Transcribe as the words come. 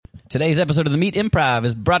Today's episode of the Meat Improv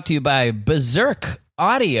is brought to you by Berserk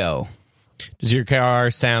Audio. Does your car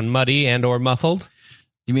sound muddy and or muffled?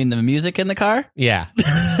 You mean the music in the car? Yeah.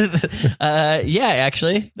 Yeah,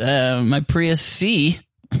 actually. My Prius C,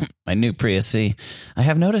 my new Prius C, I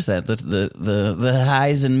have noticed that the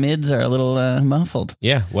highs and mids are a little muffled.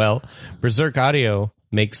 Yeah, well, Berserk Audio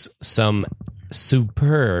makes some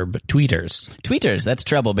superb tweeters. That's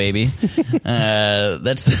treble, baby.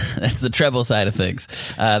 That's the treble side of things.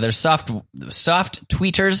 There's soft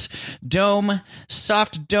tweeters,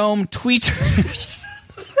 soft dome tweeters.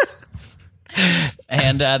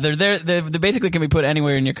 And they basically can be put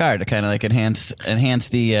anywhere in your car to kind of like enhance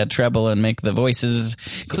the treble and make the voices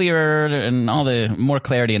clearer and all the more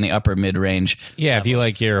clarity in the upper mid range. Yeah, if you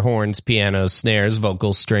like your horns, pianos, snares,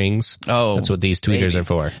 vocal strings, that's what these tweeters are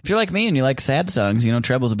for. If you're like me and you like sad songs,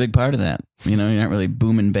 treble's a big part of that. You're not really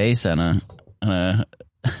booming bass on a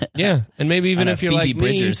yeah, and maybe even if you're Phoebe like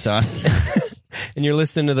Bridgers song. and you're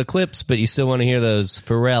listening to the clips, but you still want to hear those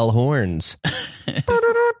Pharrell horns.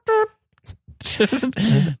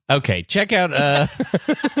 Okay, check out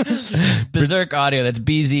Berserk Audio. That's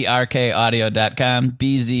bzrkaudio.com.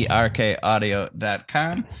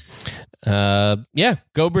 bzrkaudio.com. Yeah,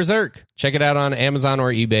 go Berserk. Check it out on Amazon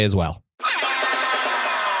or eBay as well.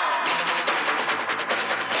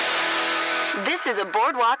 This is a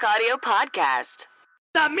Boardwalk Audio podcast.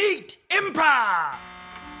 The Meat Improv.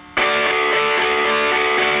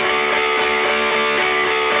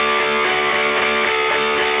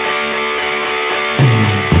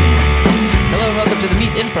 Welcome to the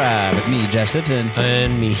Meat Improv with me, Josh Simpson.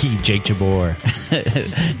 And me, Jake Jabor.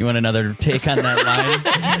 You want another take on that line?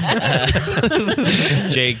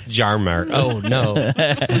 Jake Jarmer. Oh, no.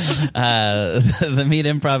 The Meat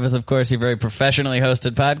Improv is, of course, a very professionally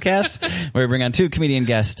hosted podcast where we bring on two comedian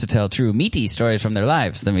guests to tell true meaty stories from their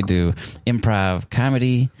lives. Then we do improv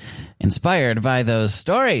comedy inspired by those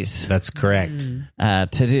stories. That's correct.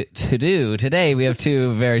 Today, we have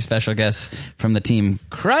two very special guests from the team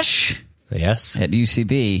Crush. Yes. At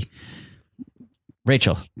UCB,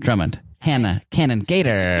 Rachael, Drummond, Hannah,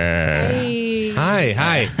 Kanengieter. Hey.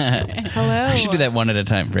 Hi. Hello. I should do that one at a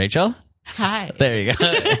time. Rachael? Hi. There you go.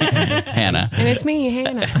 Hannah. And it's me,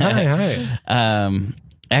 Hannah. Hi.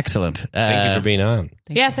 Excellent. Thank you for being on.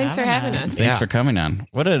 Thanks for having us. Thanks for coming on.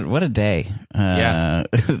 What a day. Yeah.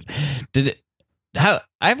 I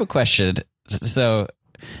have a question. So,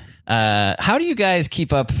 how do you guys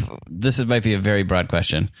keep up? This might be a very broad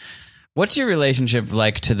question. What's your relationship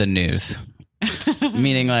like to the news?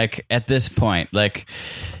 Meaning, like, at this point, like,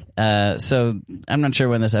 so I'm not sure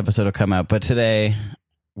when this episode will come out, but today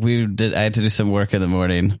I had to do some work in the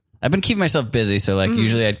morning. I've been keeping myself busy, so like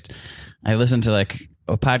usually I listen to like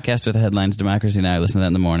a podcast with the headlines, Democracy Now! I listen to that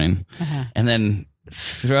in the morning, and then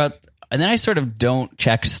I sort of don't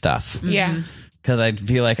check stuff, because I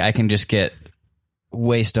feel like I can just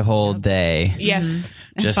waste a whole day. Yes.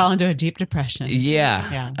 And fall into a deep depression.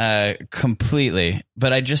 Yeah. Completely.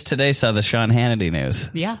 But I just today saw the Sean Hannity news.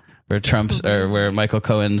 Yeah. Where Michael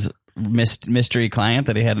Cohen's mystery client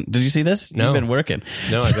that he hadn't. Did you see this? No. You've been working.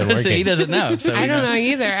 No, I've been working. So he doesn't know. So I don't know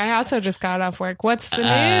either. I also just got off work. What's the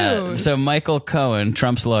news? So Michael Cohen,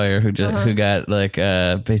 Trump's lawyer, who got like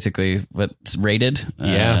basically what's raided.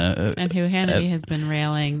 And who Hannity has been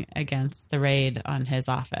railing against the raid on his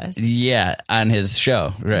office. Yeah, on his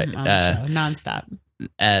show, right? On the show, nonstop.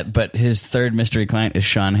 But his third mystery client is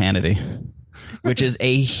Sean Hannity, which is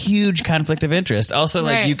a huge conflict of interest. Also,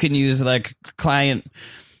 like you can use like client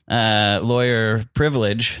lawyer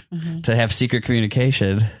privilege to have secret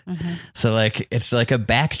communication. So like it's like a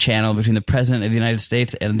back channel between the president of the United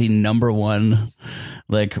States and the number one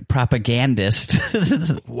like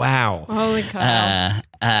propagandist. Wow. Holy cow.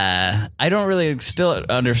 I don't really still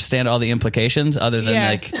understand all the implications other than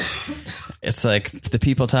like it's like the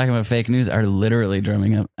people talking about fake news are literally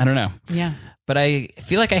drumming up. I don't know. Yeah. But I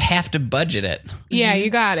feel like I have to budget it. Yeah, you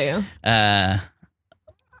got to.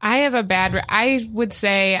 I have I would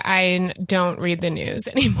say I don't read the news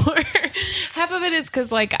anymore. Half of it is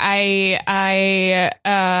because like I'll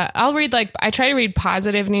read I try to read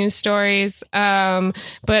positive news stories. But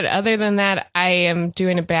other than that, I am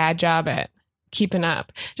doing a bad job at keeping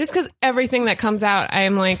up. Just because everything that comes out, I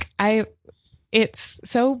am like, it's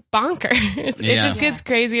so bonkers. It just gets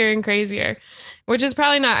crazier and crazier. Which is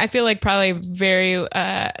probably not, I feel like probably very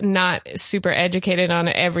not super educated on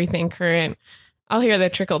everything current. I'll hear the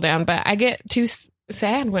trickle down, but I get too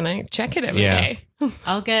sad when I check it every day.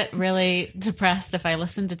 I'll get really depressed if I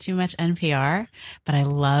listen to too much NPR, but I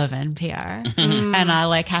love NPR. And I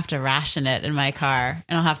like have to ration it in my car,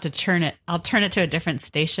 and I'll have to turn it to a different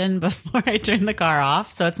station before I turn the car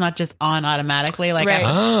off. So it's not just on automatically. Like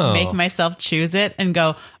I make myself choose it and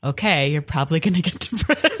go, okay, you're probably going to get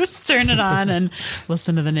depressed. Turn it on and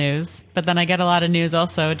listen to the news. But then I get a lot of news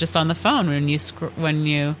also just on the phone when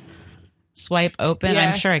you swipe open.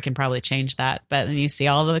 I'm sure I can probably change that, but then you see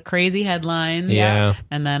all the crazy headlines.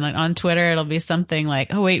 And then on Twitter it'll be something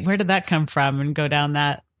like, oh wait, where did that come from? And go down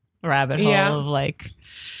that rabbit hole of like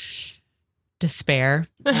despair.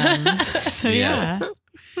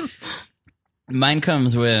 Mine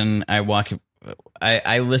comes when I walk.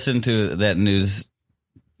 I listen to that news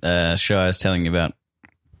show I was telling you about,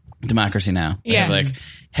 Democracy Now. They have like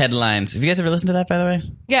headlines. Have you guys ever listened to that, by the way?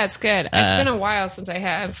 Yeah, it's good. It's been a while since I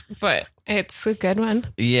have, but it's a good one.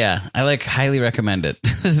 Yeah, I like highly recommend it.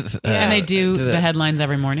 And they do the headlines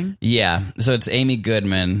every morning? Yeah. So it's Amy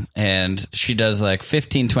Goodman, and she does like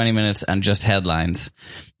 15, 20 minutes on just headlines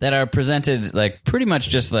that are presented like pretty much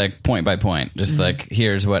just like point by point. Just like,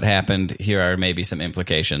 here's what happened. Here are maybe some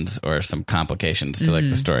implications or some complications to like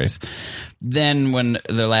the stories. Then when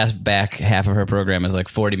the last back half of her program is like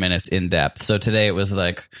 40 minutes in depth. So today it was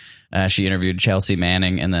like, she interviewed Chelsea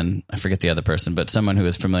Manning, and then I forget the other person, but someone who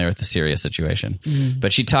is familiar with the Syria situation.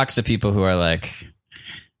 But she talks to people who are like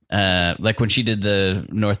when she did the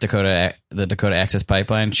Dakota Access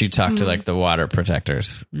Pipeline, she talked to like the water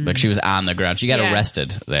protectors. Like she was on the ground. She got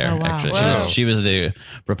arrested there. Actually, she was the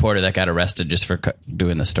reporter that got arrested just for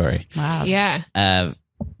doing the story. Wow. Yeah. I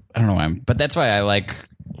don't know why, but that's why I like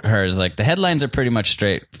hers. Like the headlines are pretty much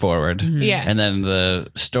straightforward. Yeah. And then the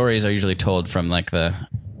stories are usually told from like the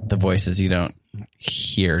voices you don't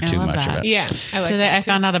hear too much about. Yeah. I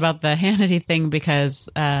found out about the Hannity thing because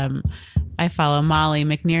I follow Molly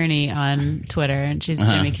McNearney on Twitter, and she's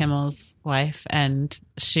Jimmy Kimmel's wife, and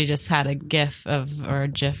she just had a GIF how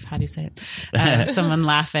do you say it? Someone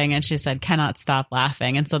laughing, and she said, cannot stop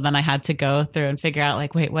laughing. And so then I had to go through and figure out,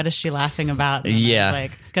 like, wait, what is she laughing about? And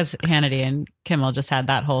like, because Hannity and Kimmel just had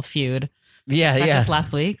that whole feud. Yeah, Was that just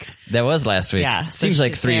last week? That was last week. Yeah. Seems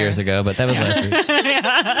like 3 years ago, but that was last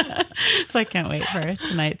week. So I can't wait for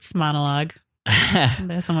tonight's monologue.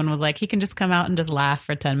 Someone was like, he can just come out and just laugh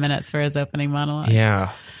for 10 minutes for his opening monologue.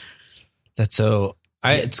 Yeah. That's so...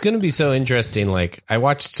 it's going to be so interesting. Like, I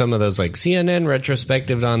watched some of those like CNN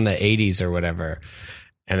retrospective on the 80s or whatever,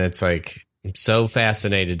 and it's like, I'm so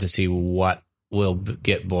fascinated to see what will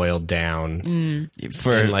get boiled down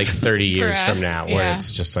for like 30 years from now, where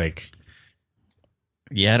it's just like...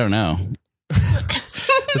 Yeah, I don't know.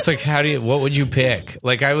 It's like, what would you pick?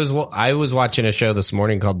 Like I was watching a show this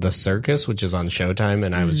morning called The Circus, which is on Showtime.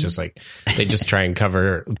 And I was just like, they just try and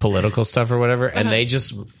cover political stuff or whatever. And they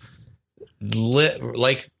just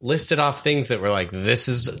listed off things that were like, this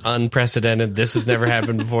is unprecedented. This has never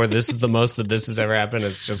happened before. This is the most that this has ever happened.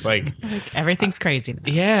 It's just like everything's crazy now.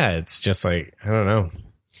 Yeah. It's just like, I don't know.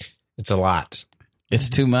 It's a lot. It's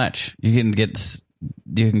too much. You can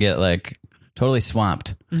get like totally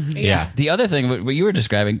swamped. Yeah. The other thing, what you were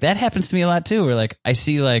describing, that happens to me a lot too, where like I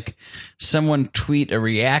see like someone tweet a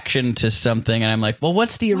reaction to something and I'm like, well,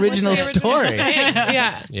 what's the original story?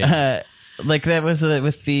 Yeah. Like that was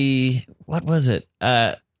with the, what was it?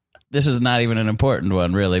 This is not even an important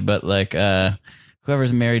one really, but like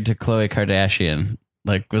whoever's married to Khloe Kardashian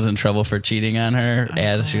like was in trouble for cheating on her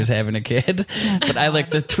as she was having a kid. But I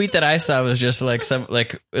like the tweet that I saw was just like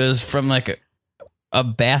it was from like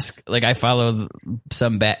like I follow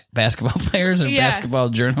some basketball players or basketball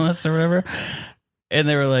journalists or whatever, and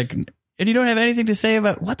they were like, and you don't have anything to say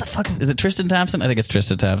about what the fuck is it Tristan Thompson? I think it's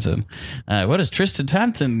Tristan Thompson. What does Tristan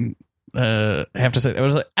Thompson have to say? I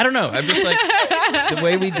was like, I don't know. I'm just like, the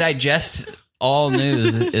way we digest all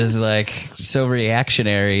news is like so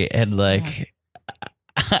reactionary and like,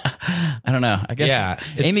 I don't know. I guess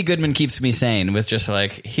Amy Goodman keeps me sane with just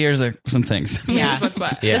like, here's some things. Yeah.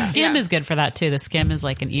 The Skim is good for that too. The Skim is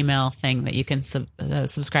like an email thing that you can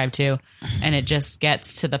subscribe to, and it just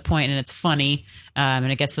gets to the point, and it's funny,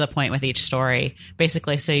 and it gets to the point with each story,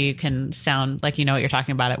 basically, so you can sound like you know what you're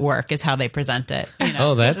talking about at work is how they present it. You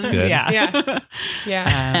know? Oh, that's good. Yeah.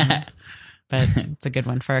 But it's a good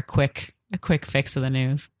one for a quick fix of the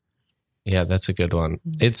news. Yeah, that's a good one.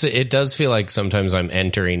 It does feel like sometimes I'm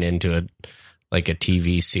entering into a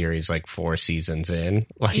TV series like 4 seasons in.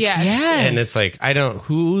 Like, yes. And it's like,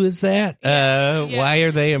 who is that? Why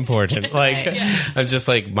are they important? Like, I'm just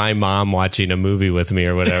like my mom watching a movie with me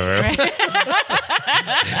or whatever.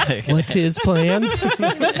 What's his plan?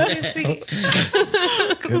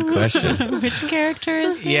 Good question. Which character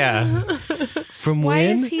is this? Yeah. From Why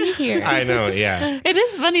when? is he here? I know, yeah. It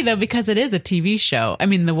is funny, though, because it is a TV show. I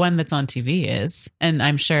mean, the one that's on TV is. And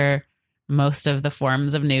I'm sure most of the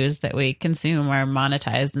forms of news that we consume are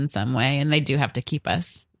monetized in some way. And they do have to keep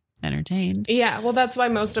us entertained. Yeah, well, that's why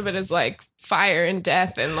most of it is like fire and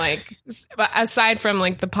death, and like aside from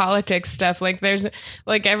like the politics stuff, like there's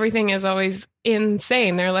like everything is always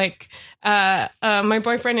insane. They're like, my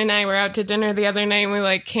boyfriend and I were out to dinner the other night, and we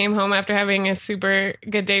like came home after having a super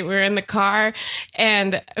good date. We were in the car,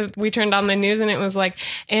 and we turned on the news, and it was like,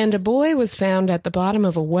 and a boy was found at the bottom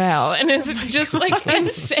of a well, and it's just like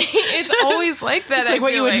insane. It's always like that. It's like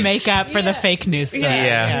what you would make up for the fake news story.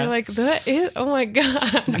 Yeah. You're like, that is, oh my God.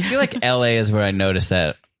 I feel like LA is where I noticed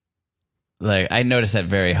that. Like, I noticed that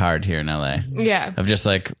very hard here in LA. Yeah. Of just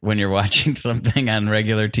like when you're watching something on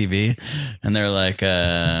regular TV and they're like,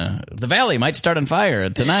 the valley might start on fire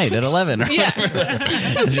tonight at 11. Or whatever.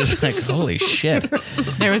 It's just like, holy shit.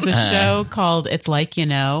 There was a show called It's Like You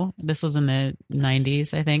Know. This was in the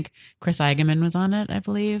 90s, I think. Chris Eigenman was on it, I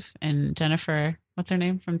believe. And Jennifer, what's her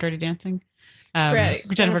name from Dirty Dancing?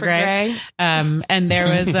 Jennifer Grey. And there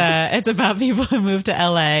was it's about people who move to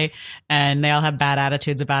LA and they all have bad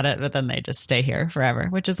attitudes about it, but then they just stay here forever,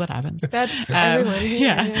 which is what happens. That's everyone here.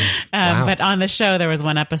 Yeah. Wow. But on the show, there was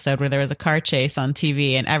one episode where there was a car chase on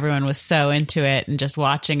TV and everyone was so into it and just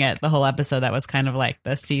watching it the whole episode. That was kind of like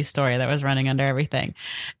the C story that was running under everything.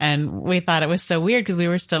 And we thought it was so weird because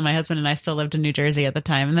my husband and I still lived in New Jersey at the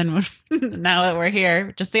time. And then now that we're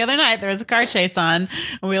here, just the other night, there was a car chase on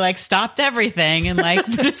and we like stopped everything and like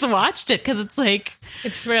just watched it because it's like,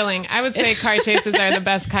 it's thrilling. I would say car chases are the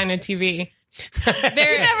best kind of TV. you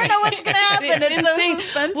never know what's going to happen. It's insane.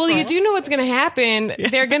 so suspenseful. Well, you do know what's going to happen. Yeah.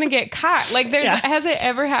 They're going to get caught. Like, has it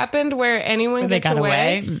ever happened where anyone they gets got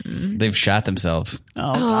away? They've shot themselves.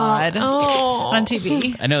 Oh, God. On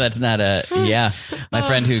TV. I know that's not my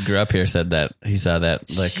friend who grew up here said that he saw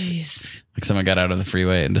that like someone got out of the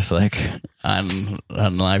freeway and just like on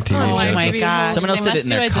live TV Oh shows. my God. Someone else did it in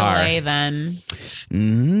their car. Delay, then.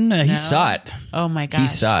 No, he saw it. Oh my God. He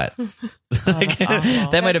saw it. Like,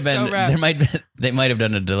 that might have been so they might have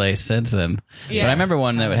done a delay since then. Yeah. But I remember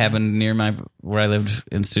one that happened near where I lived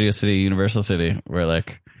in Studio City, Universal City, where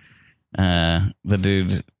like the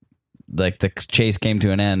dude, like the chase came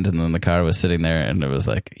to an end and then the car was sitting there and it was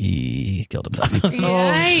like he killed himself.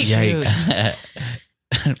 Yikes.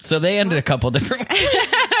 So they ended a couple different ways.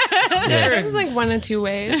 It was like one of two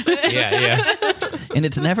ways. Yeah. And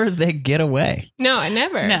it's never they get away. No, I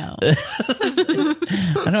never. No.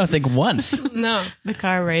 I don't think once. No. The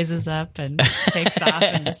car raises up and takes off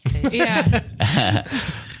in the space. Yeah.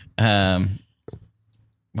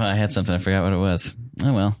 Well, I had something. I forgot what it was.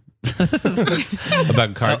 Oh, well.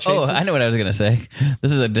 About car chases? I know what I was going to say.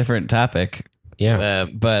 This is a different topic. Yeah.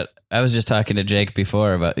 But I was just talking to Jake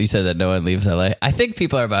before about, you said that no one leaves LA. I think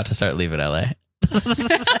people are about to start leaving LA. What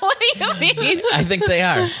do you mean? I think they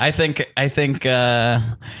are. I think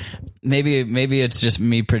maybe it's just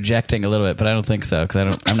me projecting a little bit, but I don't think so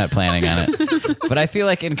because I'm not planning on it. But I feel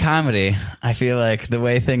like in comedy, I feel like the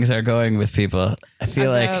way things are going with people, I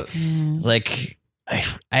feel like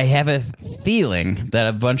I have a feeling that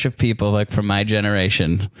a bunch of people like from my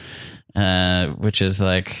generation, which is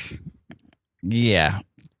like,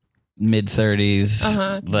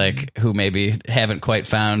 mid-30s, like who maybe haven't quite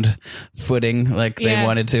found footing like they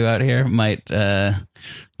wanted to out here, might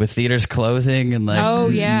with theaters closing and like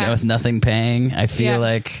with nothing paying. I feel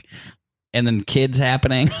like, and then kids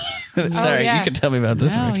happening. Sorry, you can tell me about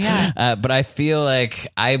this one. But I feel like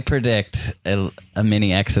I predict a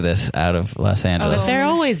mini exodus out of Los Angeles. But there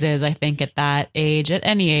always is, I think, at that age, at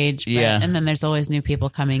any age. But, Yeah. And then there's always new people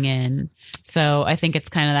coming in. So I think it's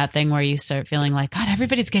kind of that thing where you start feeling like, God,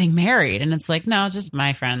 everybody's getting married. And it's like, no, just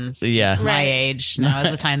my friends. Yeah. It's my age. Now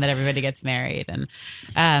is the time that everybody gets married. And,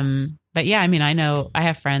 but yeah, I mean, I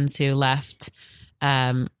have friends who left.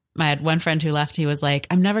 I had one friend who left. He was like,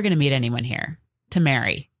 I'm never going to meet anyone here to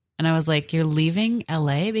marry. And I was like, you're leaving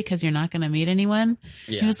LA because you're not going to meet anyone?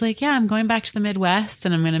 Yeah. He was like, yeah, I'm going back to the Midwest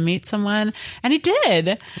and I'm going to meet someone. And he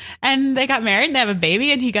did. And they got married and they have a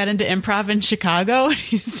baby and he got into improv in Chicago and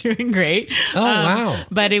he's doing great. Oh, wow.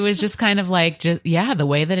 But it was just kind of like, the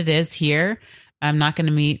way that it is here, I'm not going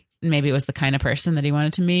to meet, maybe it was the kind of person that he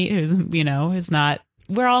wanted to meet who's not,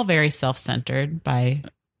 we're all very self-centered by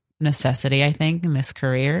necessity, I think, in this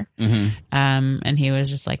career. Mm-hmm. And he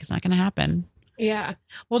was just like, it's not going to happen. Yeah.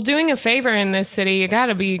 Well, doing a favor in this city, you got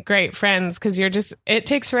to be great friends because it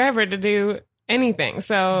takes forever to do anything.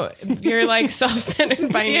 So you're like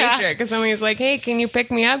self-centered by nature because somebody's like, hey, can you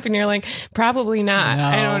pick me up? And you're like, probably not. No.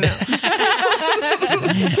 I don't know.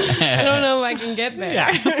 I don't know if I can get there.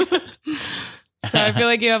 Yeah. So I feel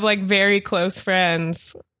like you have like very close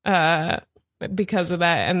friends because of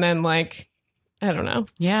that. And then like, I don't know.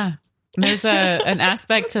 Yeah. There's an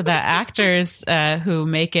aspect to the actors who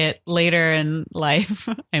make it later in life,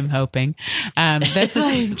 I'm hoping. That's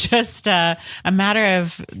like just a matter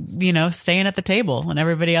of, staying at the table when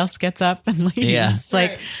everybody else gets up and leaves. Yeah. Like,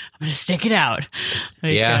 Right. I'm going to stick it out.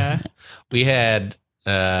 Like, We had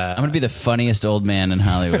I'm going to be the funniest old man in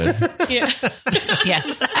Hollywood. Yeah.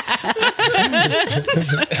 yes.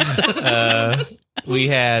 we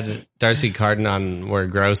had Darcy Carden on We're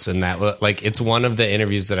Gross, and that like it's one of the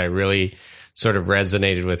interviews that I really sort of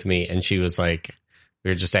resonated with me. And she was like, we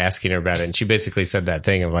were just asking her about it, and she basically said that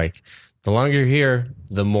thing of like, the longer you're here,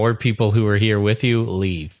 the more people who are here with you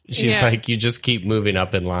leave. She's like, you just keep moving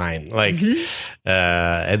up in line, like,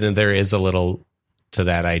 and then there is a little to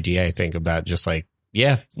that idea, I think, about just like,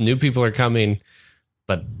 new people are coming,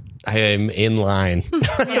 but I am in line.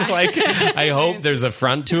 Like, I hope there's a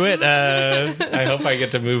front to it. I hope I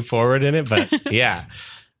get to move forward in it. But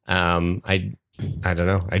I don't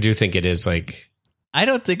know. I do think it is like. I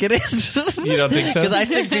don't think it is. You don't think so? Because I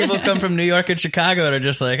think people come from New York and Chicago and are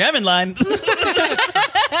just like, I'm in line. They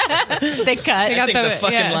cut. They got I think the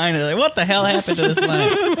fucking line is like, what the hell happened to this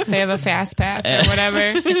line? They have a fast pass or whatever.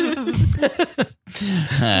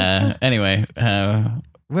 Anyway,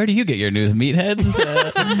 where do you get your news, meatheads?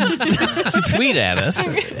 Tweet at us.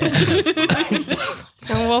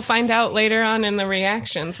 And we'll find out later on in the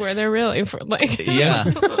reactions where they're really like. Yeah.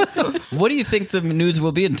 What do you think the news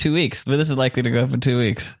will be in 2 weeks? But this is likely to go up in 2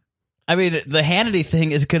 weeks. I mean, the Hannity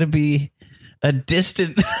thing is going to be a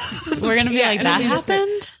distant. We're going to be like, it'll that be just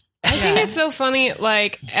happened? I think it's so funny,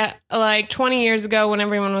 like 20 years ago when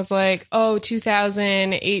everyone was like, oh,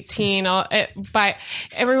 2018,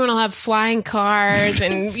 everyone will have flying cars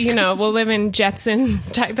and, we'll live in Jetson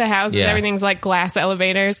type of houses. Yeah. Everything's like glass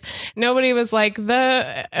elevators. Nobody was like,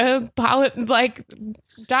 like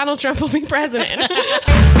Donald Trump will be president.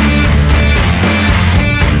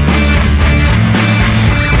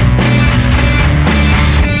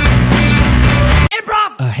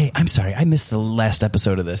 Hey, I'm sorry. I missed the last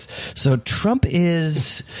episode of this. So Trump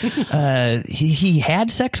is, he had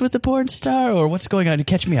sex with the porn star, or what's going on?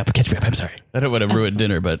 Catch me up. I'm sorry. I don't want to ruin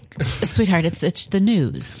dinner, but. Sweetheart, it's the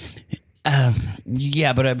news.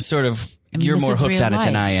 Yeah, but I'm sort of, you're this more is hooked real on it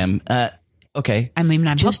than life. I am. Okay. I'm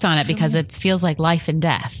hooked on it because it feels like life and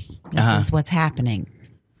death. This is what's happening.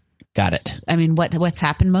 Got it. I mean, what's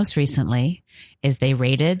happened most recently is they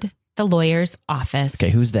raided the lawyer's office. Okay,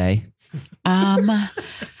 who's they?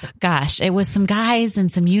 Gosh, it was some guys in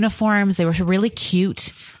some uniforms. They were really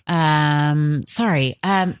cute. It was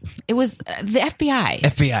the FBI.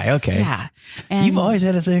 FBI, okay. Yeah. And You've always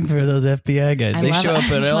had a thing for those FBI guys. They show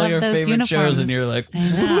up in all your favorite uniforms. shows and you're like, I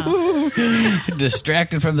know.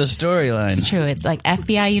 distracted from the storyline. It's true. It's like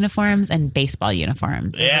FBI uniforms and baseball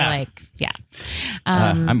uniforms. Those are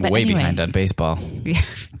I'm but way anyway. behind on baseball.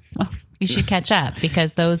 Well, you should catch up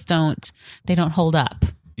because those don't hold up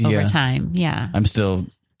over time. Yeah. I'm still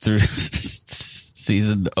through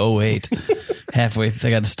season 08. I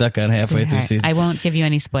got stuck on halfway through season. I won't give you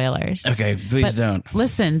any spoilers. Okay, please don't.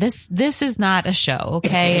 Listen, this is not a show,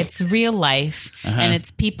 okay? It's real life and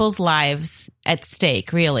it's people's lives at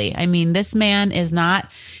stake, really. I mean, this man is not,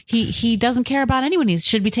 he doesn't care about anyone. He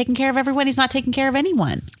should be taking care of everyone. He's not taking care of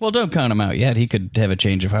anyone. Well, don't count him out yet. He could have a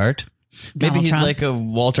change of heart. Maybe Donald he's Trump. like a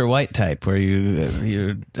Walter White type where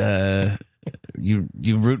you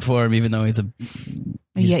root for him even though he's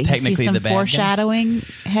You technically see some the bad foreshadowing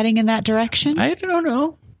heading in that direction. guy. I don't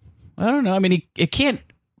know. I mean, it can't.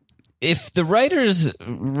 If the writers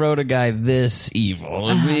wrote a guy this evil,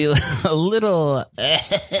 it'd be a little.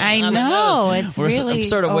 I know it's I'm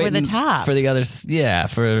sort of over waiting the top for the others. Yeah,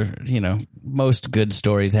 for most good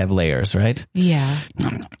stories have layers, right? Yeah.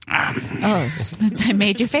 I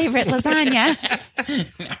made your favorite lasagna.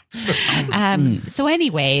 So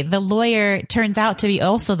anyway, the lawyer turns out to be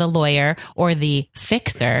also the lawyer or the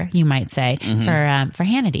fixer, you might say, for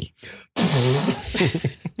Hannity.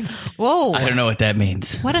 Whoa. I don't know what that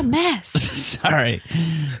means. What a mess. Sorry.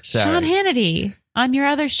 Sean Hannity on your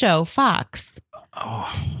other show, Fox.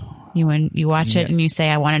 Oh. You watch it and you say,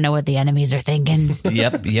 I want to know what the enemies are thinking.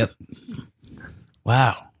 Yep.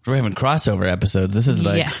 Wow. We're having crossover episodes. This is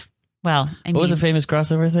like. Yeah. Well, what was the famous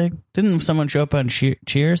crossover thing? Didn't someone show up on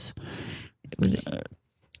Cheers?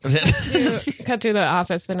 Cut to the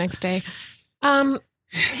office the next day.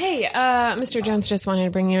 Hey, Mr. Jones just wanted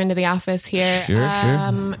to bring you into the office here.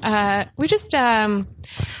 Sure. We just, I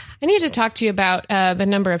need to talk to you about the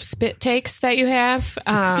number of spit takes that you have.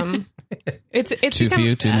 It's Too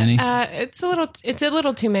few, too many? It's a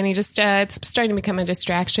little too many. Just it's starting to become a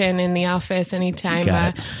distraction in the office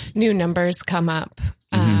anytime new numbers come up.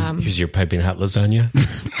 Here's your piping hot lasagna.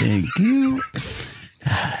 Thank you.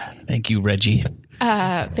 Thank you, Reggie.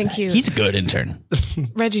 Thank you. He's a good intern.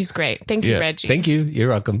 Reggie's great. Thank you, Reggie. Thank you. You're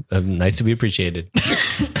welcome. Nice to be appreciated.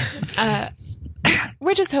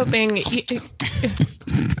 We're just hoping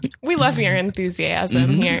we love your enthusiasm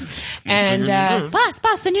here. And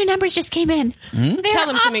Boss, the new numbers just came in. They're Tell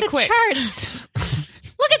them to off me the quick. charts.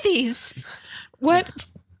 Look at these. what?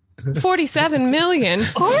 47 million.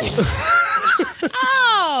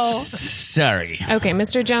 Oh, Sorry. Okay,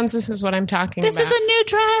 Mr. Jones, this is what I'm talking this about. is a new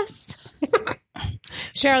dress.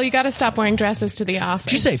 Cheryl, you got to stop wearing dresses to the office.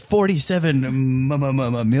 Did you say 47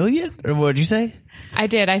 million? Or what did you say? I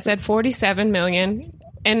did. I said 47 million.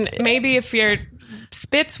 And maybe if your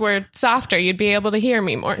spits were softer, you'd be able to hear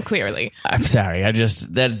me more clearly. I'm sorry.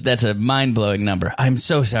 That's a mind-blowing number. I'm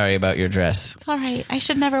so sorry about your dress. It's all right. I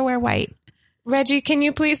should never wear white. Reggie, can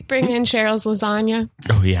you please bring in Cheryl's lasagna?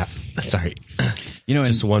 Oh, yeah. Sorry. You know,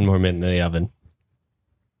 Just one more minute in the oven.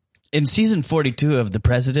 in season 42 of The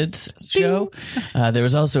President's Show, there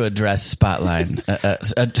was also a dress spotline.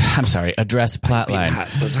 I'm sorry, a dress plotline. Hot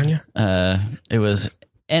lasagna? It was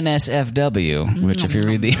NSFW, which if you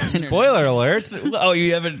read the Spoiler alert. oh,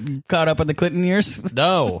 you haven't caught up on the Clinton years?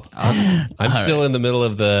 No. I'm still in the middle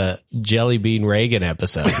of the Jelly Bean Reagan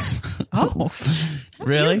episodes. Oh,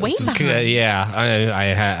 Really? wait behind.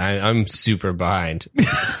 Yeah, I'm super behind.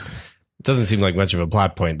 It doesn't seem like much of a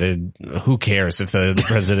plot point. Who cares if the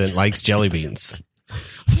president likes jelly beans?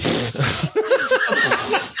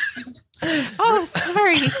 Oh,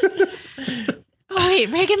 sorry. Oh, wait,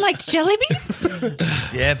 Reagan liked jelly beans?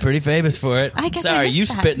 Yeah, pretty famous for it. I guess I Sorry, missed you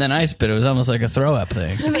that. spit and then I spit. It was almost like a throw up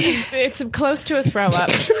thing. It's close to a throw up.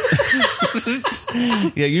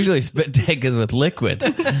 Yeah, usually spit take is with liquids.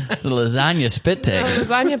 The lasagna spit takes.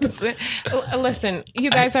 Lasagna. Listen, you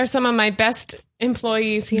guys are some of my best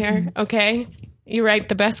employees here, okay? You write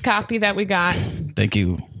the best copy that we got. Thank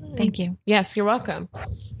you. Thank you. Yes, you're welcome.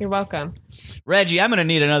 You're welcome. Reggie, I'm going to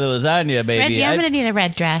need another lasagna, baby. Reggie, I'm going to need a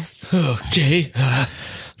red dress. Okay.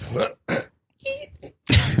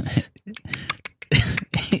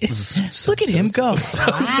 Look at him go.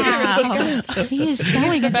 Wow. He is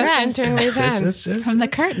sewing a Best dress intern we've had. from the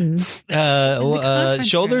curtains.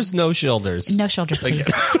 Shoulders, no shoulders. No shoulders, please.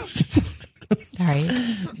 Sorry.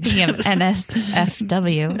 Speaking of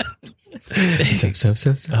NSFW.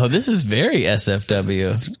 Oh, this is very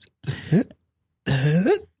SFW.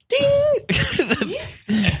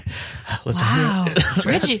 Wow.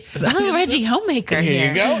 Reggie, little Reggie homemaker here.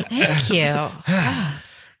 you go. Thank you.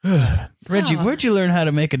 Reggie, where'd you learn how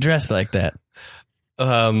to make a dress like that?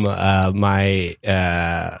 I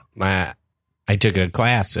took a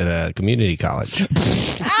class at a community college.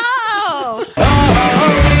 Oh!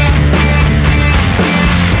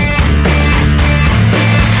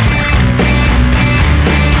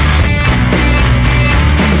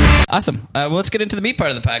 Awesome. Well, let's get into the meat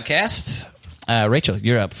part of the podcast. Rachel,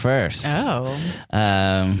 you're up first. Oh.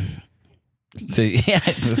 So yeah,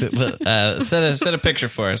 set a picture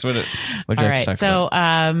for us. What All right. So,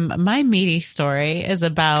 my meaty story is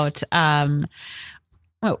about, I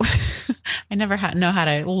never know how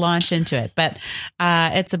to launch into it, but,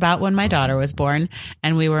 it's about when my daughter was born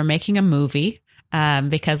and we were making a movie.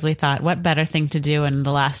 Because we thought, what better thing to do in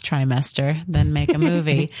the last trimester than make a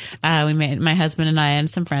movie? My husband and I and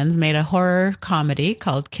some friends made a horror comedy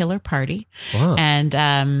called Killer Party. Wow.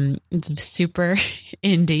 And, it's super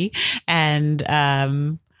indie.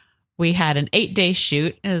 And, we had an 8-day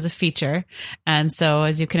shoot as a feature. And so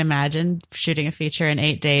as you can imagine, shooting a feature in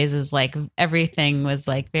 8 days is like, everything was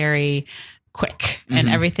like very quick and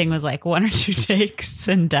everything was like 1 or 2 takes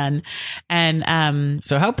and done. And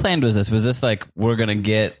so how planned was this? Was this like, you're going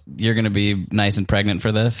to be nice and pregnant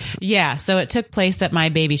for this? yeah, so it took place at my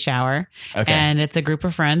baby shower. Okay. And it's a group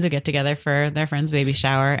of friends who get together for their friend's baby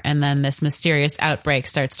shower. And then this mysterious outbreak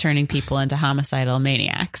starts turning people into homicidal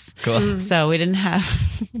maniacs. Cool. So we didn't have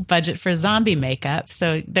budget for zombie makeup.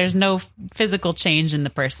 So there's no physical change in the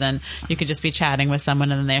person. You could just be chatting with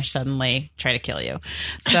someone and then they suddenly try to kill you.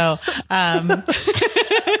 So,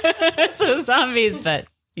 so zombies, but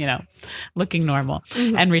looking normal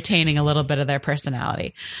and retaining a little bit of their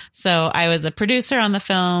personality. So I was a producer on the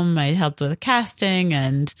film. I helped with the casting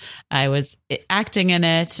and I was acting in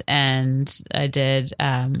it, and I did,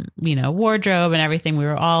 wardrobe and everything. We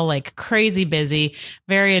were all like crazy busy,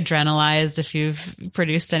 very adrenalized. If you've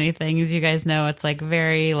produced anything, as you guys know, it's like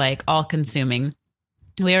very like all consuming.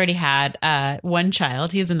 We already had one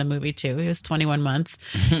child. He's in the movie too. He was 21 months.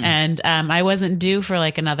 And I wasn't due for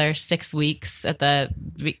like another 6 weeks at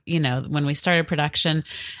when we started production.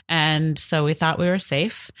 And so we thought we were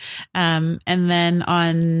safe. And then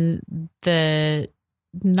on the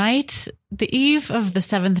eve of the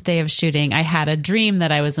 7th day of shooting, I had a dream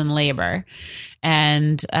that I was in labor.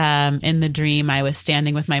 And in the dream, I was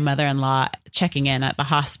standing with my mother-in-law checking in at the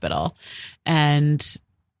hospital. And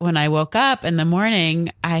when I woke up in the morning,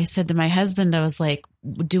 I said to my husband, I was like,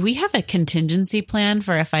 do we have a contingency plan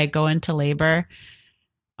for if I go into labor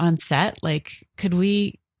on set? Like, could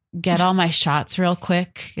we get all my shots real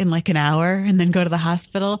quick in like an hour and then go to the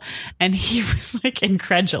hospital? And he was like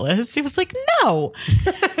incredulous. He was like, no. He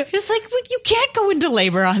was like, well, you can't go into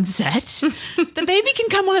labor on set. The baby can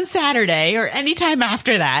come on Saturday or anytime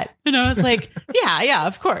after that. And I was like, yeah,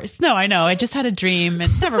 of course. No, I know. I just had a dream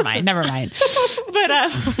and never mind. But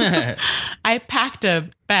I packed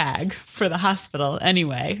a bag for the hospital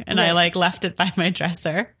anyway. And I like left it by my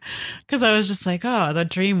dresser because I was just like, oh, the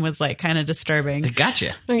dream was like kind of disturbing. It got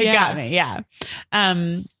you. It got me. Yeah.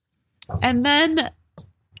 And then,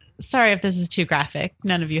 sorry if this is too graphic.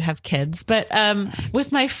 None of you have kids, but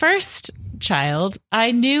with my first child,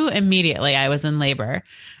 I knew immediately I was in labor.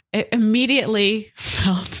 It immediately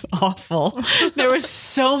felt awful. There was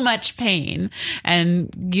so much pain,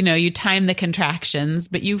 and you time the contractions,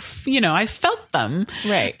 but I felt them.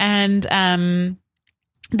 Right. And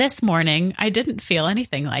this morning I didn't feel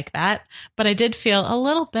anything like that, but I did feel a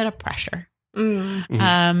little bit of pressure.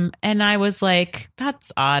 And I was like,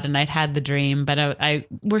 that's odd. And I'd had the dream, but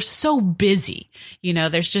we're so busy,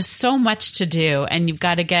 there's just so much to do. And you've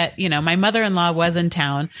got to get, my mother-in-law was in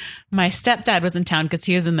town. My stepdad was in town because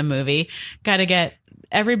he was in the movie. Got to get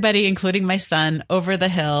everybody, including my son, over the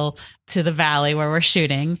hill to the valley where we're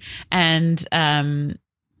shooting. And,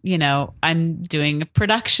 I'm doing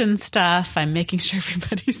production stuff. I'm making sure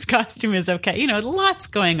everybody's costume is okay. Lots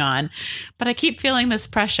going on, but I keep feeling this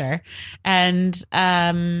pressure. And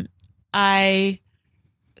I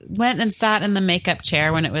went and sat in the makeup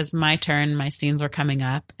chair when it was my turn. My scenes were coming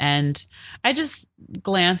up, and I just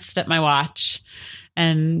glanced at my watch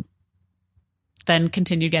and then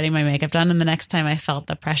continued getting my makeup done. And the next time I felt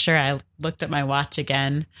the pressure, I looked at my watch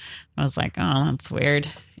again. I was like, oh, that's weird.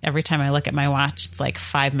 Every time I look at my watch, it's like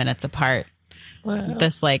 5 minutes apart. Wow.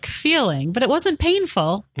 This like feeling, but it wasn't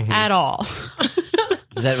painful at all.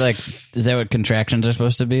 Is that what contractions are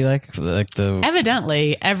supposed to be like?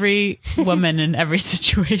 Evidently, every woman in every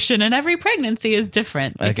situation and every pregnancy is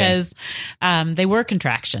different because they were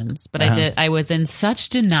contractions, but I was in such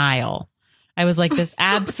denial. I was like, this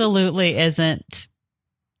absolutely isn't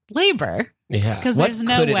labor. Yeah. Because there's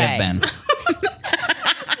no way. What could it have been?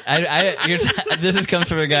 This comes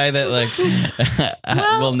from a guy that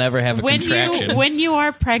will never have a contraction. When you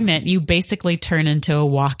are pregnant, you basically turn into a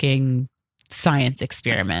walking science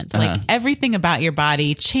experiment. Like everything about your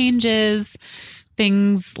body changes.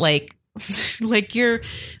 Things like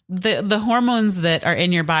the hormones that are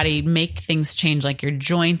in your body make things change, like your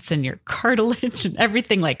joints and your cartilage and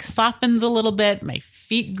everything like softens a little bit. My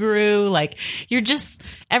feet grew, like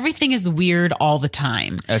everything is weird all the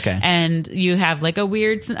time. Okay. And you have like I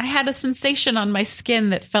had a sensation on my skin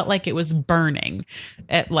that felt like it was burning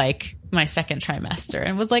at like my second trimester,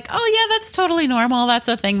 and was like, oh yeah, that's totally normal. That's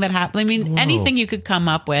a thing that happened. I mean, anything you could come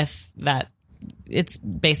up with that it's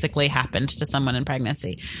basically happened to someone in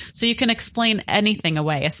pregnancy. So you can explain anything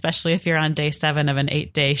away, especially if you're on day 7 of an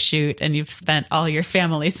 8-day shoot and you've spent all your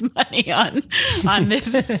family's money on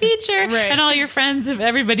this feature and all your friends have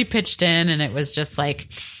everybody pitched in, and it was just like,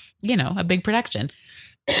 a big production.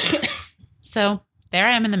 So there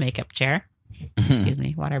I am in the makeup chair. Excuse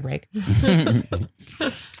me, water break.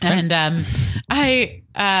 And I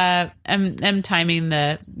am timing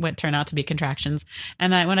what turned out to be contractions.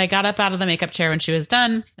 And when I got up out of the makeup chair when she was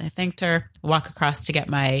done, I thanked her, walk across to get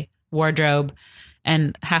my wardrobe,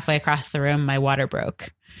 and halfway across the room, my water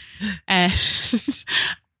broke. And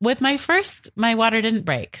with my water didn't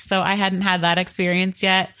break. So I hadn't had that experience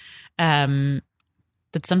yet.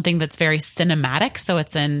 That's something that's very cinematic. So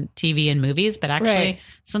it's in TV and movies, but actually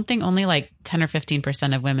something only like 10 or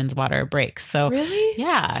 15% of women's water breaks. So really?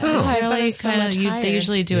 Yeah. It's really kind of, they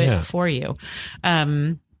usually do it for you.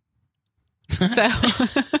 So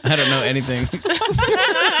I don't know anything. Sorry,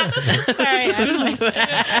 I'm like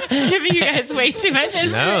giving you guys way too much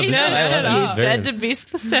information. No, not at all. You said to be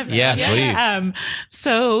specific. Yeah, please.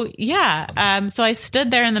 So I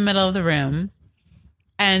stood there in the middle of the room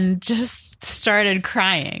and just started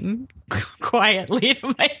crying quietly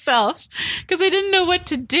to myself because I didn't know what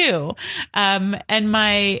to do. And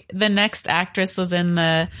the next actress was in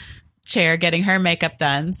the chair getting her makeup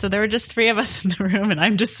done. So there were just 3 of us in the room and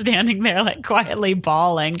I'm just standing there like quietly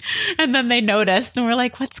bawling. And then they noticed and were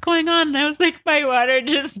like, what's going on? And I was like, my water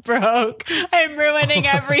just broke. I'm ruining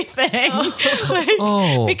everything.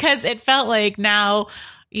 Because it felt like now,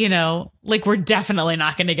 like we're definitely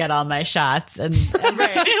not going to get all my shots. And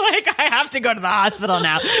like I have to go to the hospital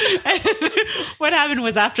now. And what happened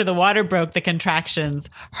was after the water broke, the contractions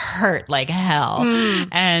hurt like hell.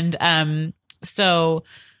 And so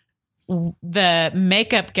the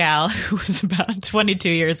makeup gal who was about 22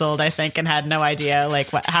 years old, I think, and had no idea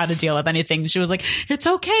how to deal with anything. She was like, it's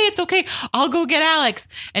okay. I'll go get Alex.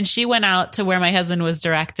 And she went out to where my husband was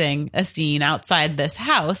directing a scene outside this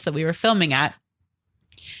house that we were filming at.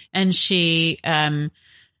 And she,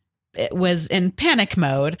 was in panic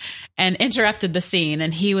mode and interrupted the scene.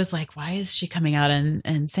 And he was like, why is she coming out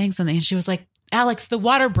and saying something? And she was like, Alex, the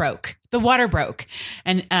water broke.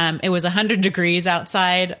 And it was 100 degrees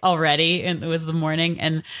outside already. And it was the morning.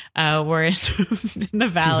 And we're in the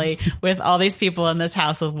valley with all these people in this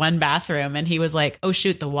house with one bathroom. And he was like, oh,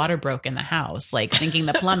 shoot, the water broke in the house, like thinking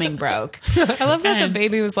the plumbing broke. I love that the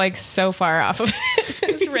baby was like so far off of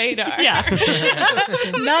his radar. Yeah.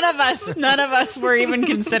 None of us were even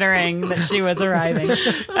considering that she was arriving.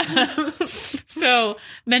 So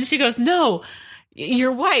then she goes, no.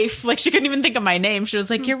 Your wife, like she couldn't even think of my name. She was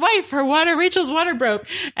like, your wife, Rachel's water broke.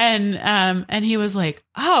 And he was like,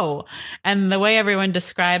 oh, and the way everyone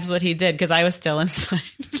describes what he did, cause I was still inside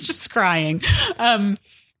just crying.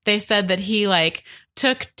 They said that he like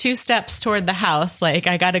took 2 steps toward the house. Like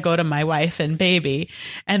I got to go to my wife and baby.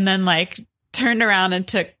 And then like turned around and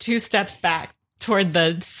took 2 steps back toward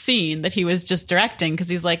the scene that he was just directing. Cause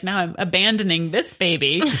he's like, now I'm abandoning this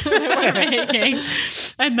baby that we're making.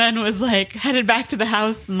 And then was like headed back to the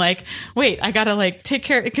house and like, wait, I gotta like take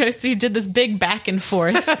care. So he did this big back and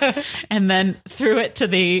forth and then threw it to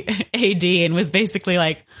the AD and was basically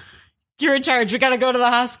like, you're in charge. We gotta go to the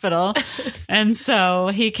hospital. And so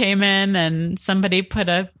he came in and somebody put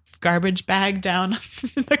a garbage bag down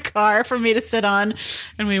in the car for me to sit on.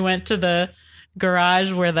 And we went to the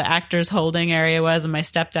garage where the actors holding area was, and my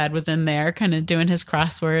stepdad was in there kind of doing his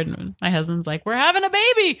crossword, and my husband's like, we're having a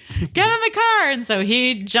baby, get in the car. And so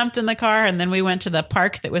he jumped in the car, and then we went to the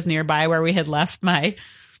park that was nearby where we had left my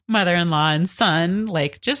mother-in-law and son,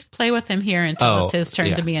 like, just play with him here until it's his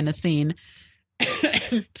turn to be in a scene.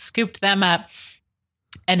 Scooped them up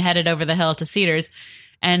and headed over the hill to Cedars.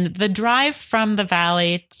 And the drive from the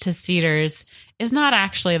valley to Cedars is not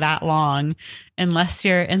actually that long unless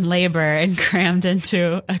you're in labor and crammed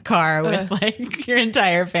into a car with like your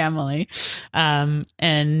entire family.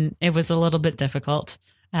 And it was a little bit difficult.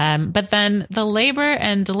 But then the labor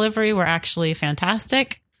and delivery were actually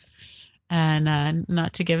fantastic. And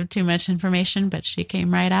not to give too much information, but she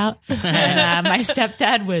came right out. And my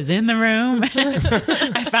stepdad was in the room.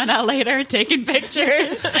 I found out later, taking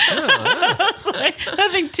pictures. I was like,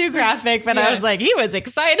 nothing too graphic, but I was like, he was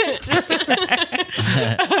excited.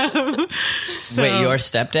 Wait, your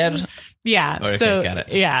stepdad? Yeah. Okay, so got it.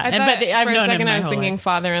 Yeah. I thought I've for a known second him my I was whole thinking life.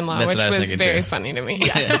 father-in-law, That's which what I was was thinking very too. funny to me.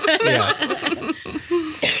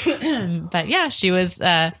 But yeah, she was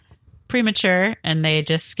premature, and they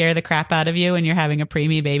just scare the crap out of you when you're having a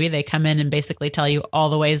preemie baby. They come in and basically tell you all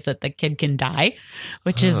the ways that the kid can die,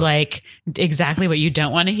 which is like exactly what you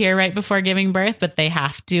don't want to hear right before giving birth, but they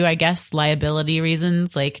have to, I guess, liability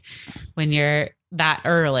reasons, like when you're that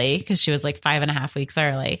early, because she was like 5.5 weeks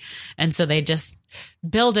early. And so they just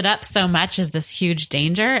build it up so much as this huge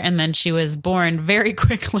danger. And then she was born very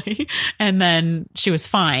quickly, and then she was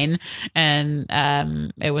fine. And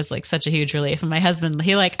it was like such a huge relief. And my husband,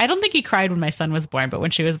 he like, I don't think he cried when my son was born, but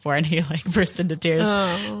when she was born, he like burst into tears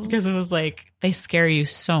because it was like, they scare you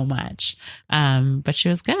so much. But she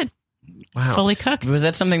was good. Wow. Fully cooked. Was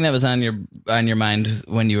that something that was on your mind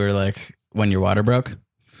when you were like, when your water broke?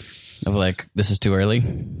 Of like, this is too early?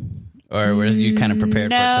 Or were you kind of prepared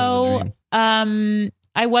for it because of the dream?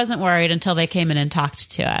 I wasn't worried until they came in and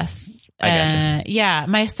talked to us. I gotcha. Yeah,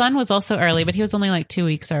 my son was also early, but he was only like 2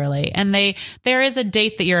 weeks early. And there is a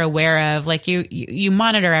date that you're aware of. Like you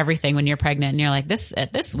monitor everything when you're pregnant, and you're like,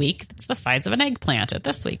 at this week, it's the size of an eggplant. At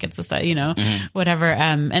this week, it's the size, whatever.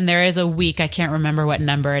 And there is a week, I can't remember what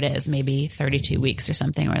number it is, maybe 32 weeks or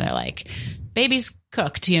something, where they're like, baby's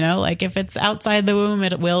cooked. Like if it's outside the womb,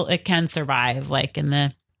 it can survive, like in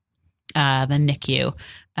the NICU.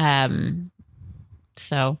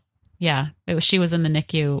 So. Yeah, she was in the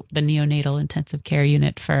NICU, the neonatal intensive care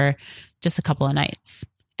unit, for just a couple of nights.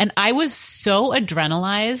 And I was so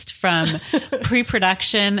adrenalized from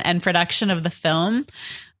pre-production and production of the film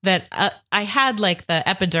that I had like the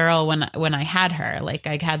epidural when I had her. Like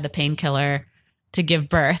I had the painkiller to give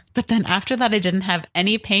birth. But then after that, I didn't have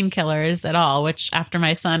any painkillers at all, which after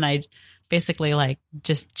my son, I basically like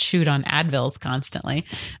just chewed on Advils constantly,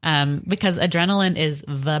 because adrenaline is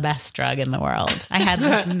the best drug in the world. I had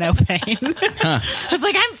like, no pain. I was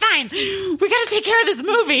like, I'm fine. We got to take care of this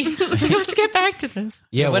movie. Let's get back to this.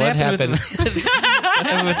 Yeah, what happened? What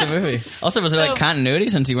happened with the movie? Also, was there like continuity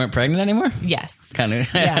since you weren't pregnant anymore? Yes.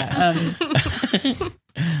 Continuity. Yeah.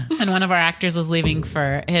 And one of our actors was leaving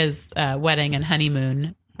for his wedding and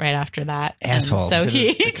honeymoon right after that. Asshole. And so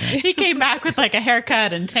he came back with like a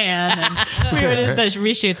haircut and tan, and we did the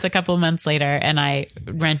reshoots a couple months later, and I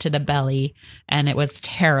rented a belly, and it was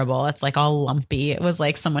terrible. It's like all lumpy. It was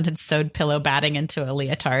like someone had sewed pillow batting into a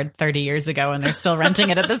leotard 30 years ago, and they're still renting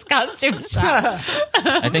it at this costume shop.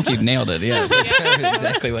 I think you nailed it. Yeah, that's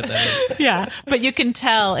exactly what that is. Yeah, but you can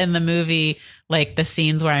tell in the movie, like the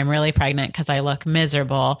scenes where I'm really pregnant because I look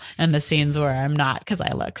miserable, and the scenes where I'm not because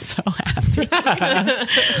I look so happy,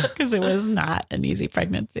 because it was not an easy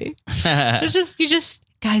pregnancy. It's just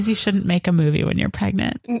guys, you shouldn't make a movie when you're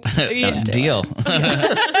pregnant. Deal. Did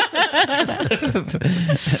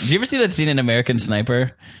you ever see that scene in American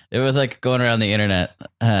Sniper? It was like going around the internet,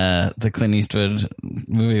 the Clint Eastwood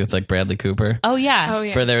movie with like Bradley Cooper. Oh yeah.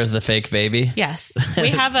 Where there was the fake baby. Yes. We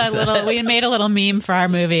have we made a little meme for our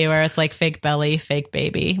movie where it's like fake belly, fake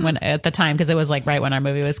baby at the time, because it was like right when our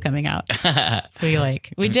movie was coming out. So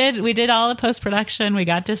we did all the post-production. We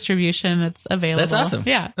got distribution. It's available. That's awesome.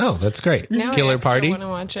 Yeah. Oh, that's great. Now Killer I Party. want to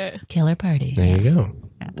watch it. Killer Party. There you go.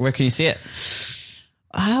 Yeah. Where can you see it?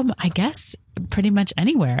 I guess pretty much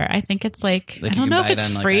anywhere. I think it's like I don't know if it's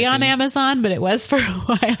free on Amazon, but it was for a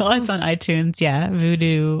while. It's on iTunes, yeah,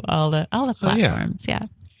 Vudu, all the platforms, yeah.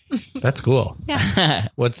 That's cool. Yeah.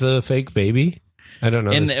 What's the fake baby? I don't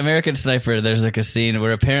know. In American Sniper, there's like a scene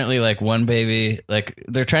where apparently like one baby, like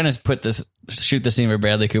they're trying to shoot the scene where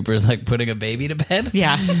Bradley Cooper is like putting a baby to bed.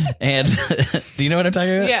 Yeah. And do you know what I'm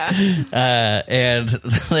talking about? Yeah. And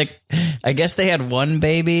like, I guess they had one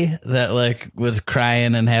baby that like was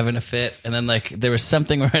crying and having a fit. And then like there was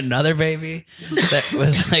something where another baby that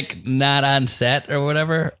was like not on set or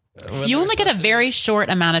whatever. You only get a very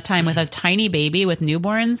short amount of time with a tiny baby with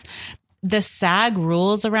newborns. The SAG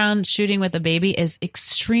rules around shooting with a baby is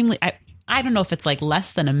extremely, I don't know if it's like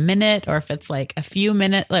less than a minute or if it's like a few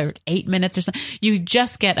minutes or 8 minutes or something. You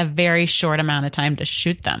just get a very short amount of time to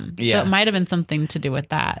shoot them. Yeah. So it might have been something to do with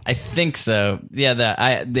that. I think so.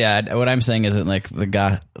 Yeah. What I'm saying isn't like the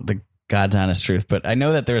God's honest truth, but I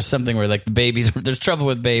know that there was something where like the babies, there's trouble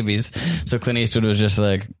with babies. So Clint Eastwood was just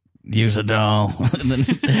like, use a doll. And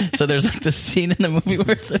then, so there's like this scene in the movie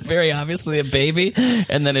where it's very obviously a baby,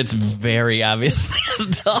 and then it's very obviously a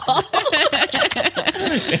doll.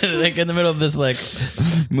 Like in the middle of this like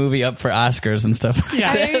movie up for Oscars and stuff.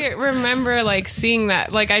 Yeah. I remember like seeing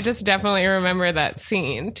that. Like I just definitely remember that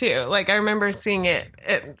scene too. Like I remember seeing it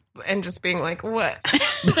and just being like, what?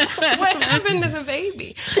 What happened to the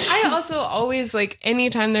baby? I also always like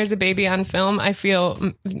anytime there's a baby on film, I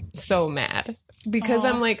feel so mad. Because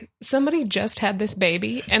I'm like, somebody just had this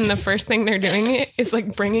baby, and the first thing they're doing is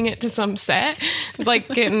like bringing it to some set, like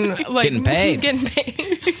getting paid.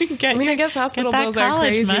 I mean, I guess hospital bills are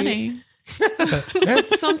crazy. Money.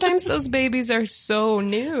 Sometimes those babies are so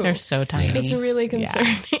new; they're so tiny. It's really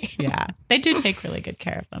concerning. Yeah, they do take really good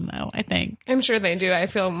care of them, though. I think. I'm sure they do. I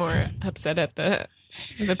feel more upset at the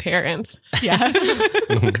parents. Yeah.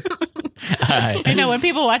 I know when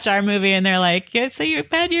people watch our movie and they're like, yeah, so you've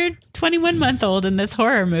had your 21-month-old in this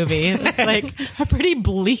horror movie. It's like a pretty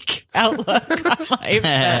bleak outlook on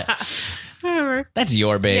life. Whatever. That's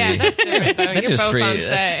your baby. Yeah, that's different though. That's You're just both free. on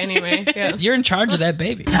set anyway. Yeah. You're in charge of that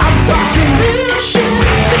baby. I'm talking real shit.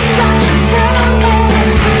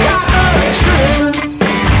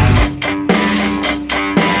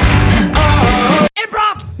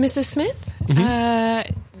 Improv. Mrs. Smith,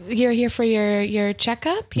 you're here for your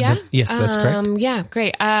checkup. Yeah. Yes, that's correct. Yeah,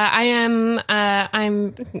 great. I'm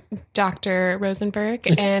Dr.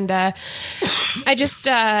 Rosenberg, and we just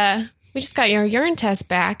got your urine test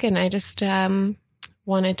back, and I just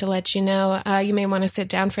wanted to let you know you may want to sit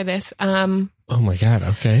down for this. Oh my God.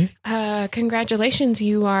 Okay. Congratulations.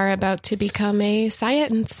 You are about to become a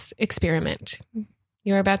science experiment.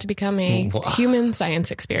 You're about to become a human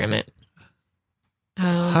science experiment.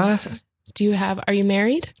 Are you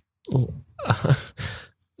married? No,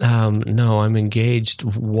 I'm engaged.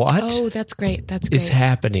 What? Oh, that's great. That's great. Is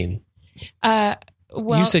happening?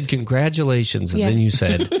 Well, you said congratulations, and then you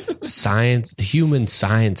said human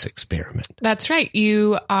science experiment. That's right.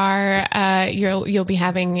 You are you'll be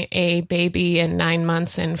having a baby in 9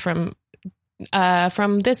 months, and from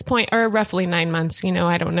this point, or roughly 9 months,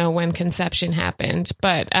 I don't know when conception happened,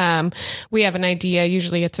 but we have an idea.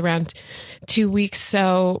 Usually it's around 2 weeks.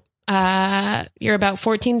 So you're about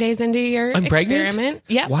 14 days into your experiment. Pregnant?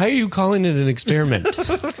 Yeah. Why are you calling it an experiment?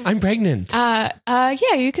 I'm pregnant. Yeah,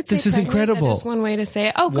 you could say this is pregnant. incredible. That is one way to say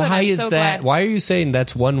it. Oh, good. Why I'm is so that? glad. Why are you saying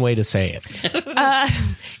that's one way to say it?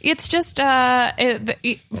 It's just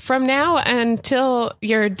from now until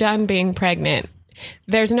you're done being pregnant,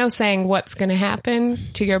 there's no saying what's going to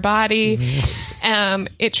happen to your body.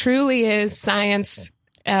 It truly is science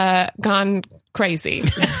gone crazy.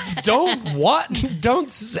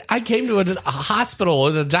 I came to a hospital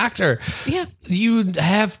with a doctor. Yeah. You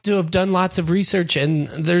have to have done lots of research, and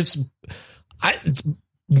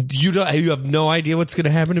you have no idea what's going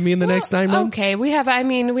to happen to me in the next 9 months. Okay,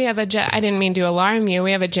 I didn't mean to alarm you.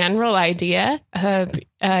 We have a general idea.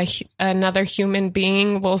 Another human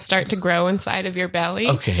being will start to grow inside of your belly.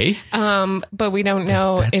 Okay. But we don't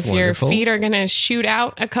know That's if wonderful. your feet are going to shoot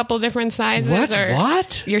out a couple different sizes, or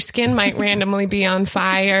What? your skin might randomly be on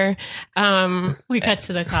fire. We cut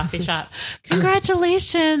to the coffee shop.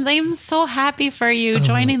 Congratulations. I'm so happy for you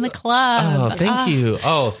joining the club. Oh, thank you.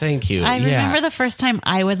 Oh, thank you. I remember the first time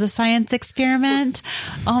I was a science experiment.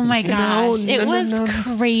 Oh my gosh. It was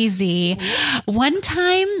crazy. One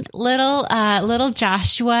time, little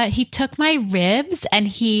Joshua, he took my ribs and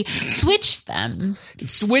he switched them.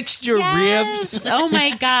 Switched your ribs? Oh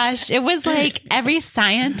my gosh. It was like every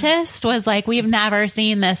scientist was like, we've never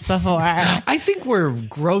seen this before. I think we're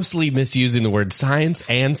grossly misusing the word science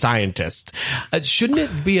and scientist. Shouldn't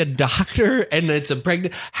it be a doctor and it's a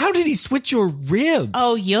pregnant? How did he switch your ribs?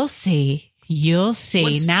 Oh, you'll see. You'll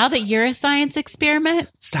see. Now that you're a science experiment.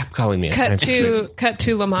 Stop calling me a science experiment. Cut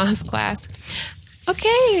to Lama's class.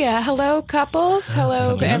 Okay, hello couples,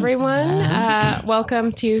 hello everyone.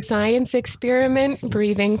 Welcome to Science Experiment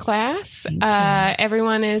Breathing Class.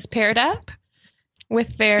 Everyone is paired up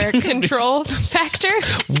with their control factor.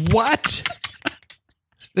 What?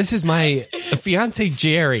 This is my fiance,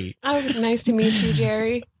 Jerry. Oh, nice to meet you,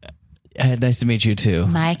 Jerry. Nice to meet you too.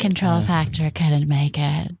 My control factor couldn't make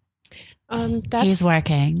it. He's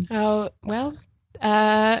working. Oh, well.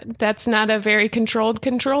 That's not a very controlled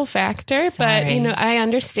control factor, but I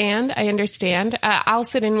understand. I'll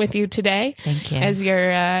sit in with you today. Thank you. As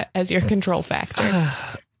your control factor.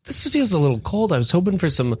 This feels a little cold. I was hoping for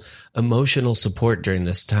some emotional support during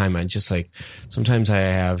this time. I just sometimes I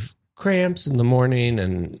have cramps in the morning,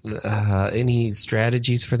 and any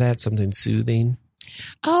strategies for that? Something soothing.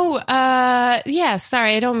 Oh, yeah.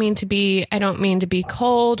 Sorry, I don't mean to be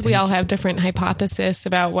cold. We all have different hypotheses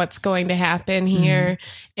about what's going to happen here,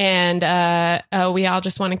 and we all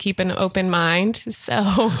just want to keep an open mind.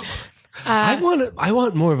 So, I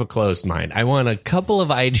want more of a closed mind. I want a couple of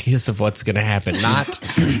ideas of what's going to happen. Not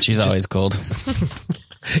she's always cold.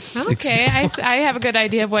 Okay, I have a good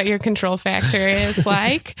idea of what your control factor is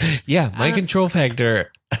like. Yeah, my control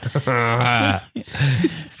factor.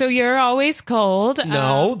 So you're always cold.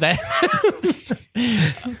 No,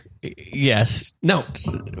 Yes. No.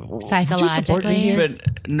 Psychologically, But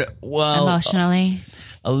emotionally.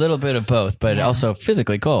 a little bit of both, but also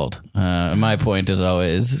physically cold. My point is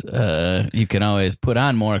always, you can always put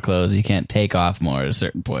on more clothes. You can't take off more at a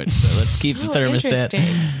certain point. So let's keep the thermostat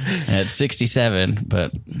at 67.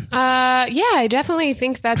 But I definitely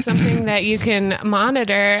think that's something that you can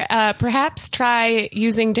monitor. Perhaps try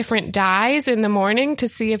using different dyes in the morning to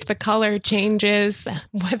see if the color changes,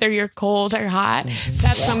 whether you're cold or hot.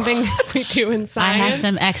 That's something we do in science. I have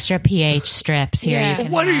some extra pH strips here. Yeah. You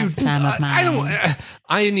can What are you? have some of mine.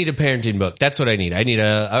 I need a parenting book. That's what I need. I need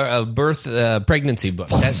a birth pregnancy book.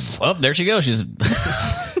 well, there she goes. She's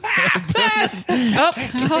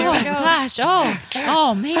Oh gosh!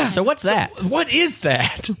 Oh man! So what's that? What is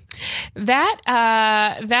that?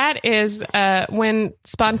 That is when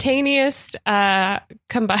spontaneous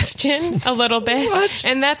combustion a little bit. What?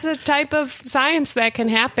 And that's a type of science that can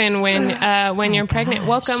happen when you're pregnant.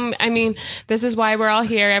 Welcome. I mean, this is why we're all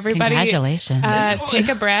here. Everybody, Congratulations. Take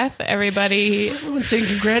a breath. Everybody. Everyone's saying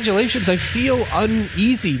congratulations. I feel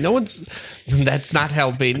uneasy. That's not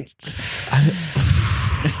helping.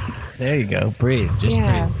 There you go. Breathe. Just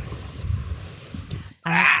Yeah. breathe.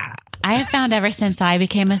 I have found ever since I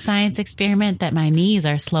became a science experiment that my knees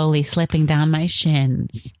are slowly slipping down my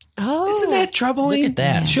shins. Oh, Isn't that troubling? Look at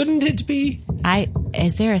that. Shouldn't it be?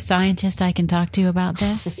 Is there a scientist I can talk to about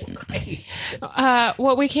this?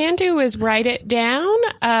 what we can do is write it down.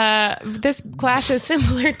 This class is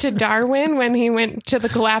similar to Darwin when he went to the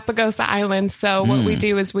Galapagos Islands. So what we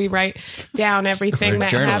do is we write down everything We're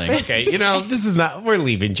that journaling. happened. Okay, this is not. We're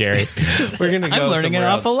leaving, Jerry. We're gonna go. I'm learning an somewhere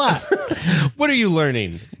awful else. lot. What are you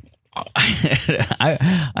learning?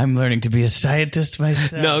 I'm learning to be a scientist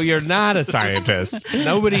myself. No, you're not a scientist.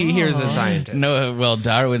 Nobody here is a scientist. No, well,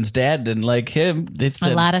 Darwin's dad didn't like him. It's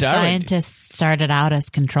A lot of Darwin. scientists started out as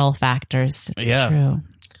control factors. It's Yeah. true.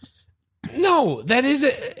 No, that is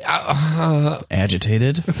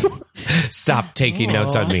Agitated. Stop taking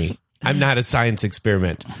notes on me. I'm not a science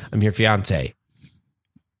experiment. I'm your fiance.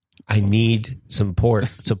 I need support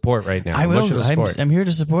right now. I will. Emotional support. I'm here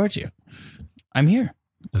to support you. I'm here.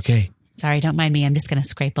 Okay. Sorry, don't mind me. I'm just going to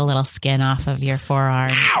scrape a little skin off of your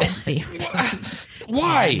forearm. See.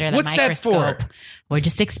 Why? Under the What's that for? microscope. We're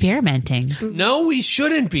just experimenting. No, we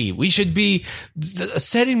shouldn't be. We should be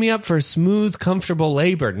setting me up for smooth, comfortable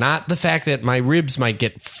labor, not the fact that my ribs might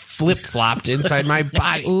get flip-flopped inside my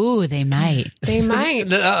body. Ooh, they might. They might.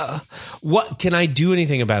 What can I do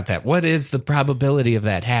anything about that? What is the probability of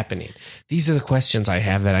that happening? These are the questions I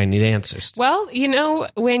have that I need answers to. Well,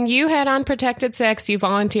 when you had unprotected sex, you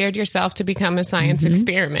volunteered yourself to become a science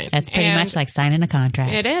experiment. That's pretty much like signing a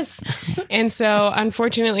contract. It is. And so,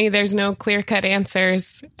 unfortunately, there's no clear-cut answers. You're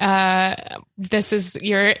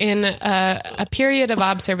in a period of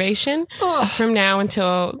observation from now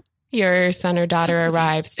until your son or daughter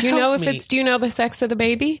arrives. Do you know do you know the sex of the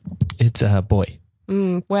baby? It's a boy.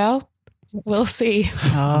 Well, we'll see.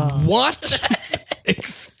 What?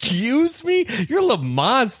 Excuse me? You're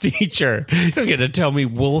Lamaze teacher. You don't get to tell me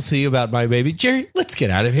we'll see about my baby. Jerry, let's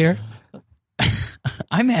get out of here.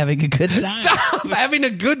 I'm having a good time. Stop having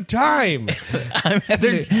a good time.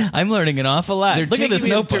 I'm learning an awful lot. They're Look at this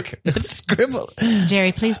taking me notebook. It's scribbled.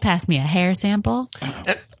 Jerry, please pass me a hair sample.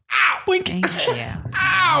 Ow! Wink. Thank you.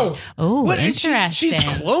 Ow! Oh, What is interesting. she's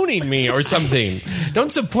cloning me or something.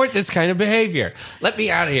 Don't support this kind of behavior. Let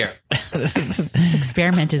me out of here. This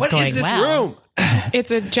experiment is What going is this well. room?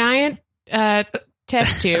 It's a giant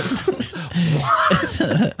test tube.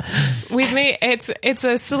 We've made it's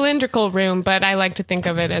a cylindrical room, but I like to think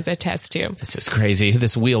of it as a test tube. This is crazy.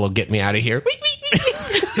 This wheel will get me out of here.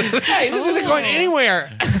 Hey, this isn't going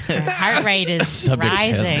anywhere. Your heart rate is Subject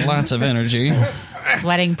has rising, lots of energy.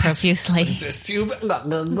 sweating profusely. This tube. Water.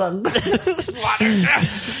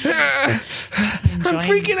 I'm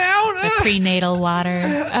freaking out. The prenatal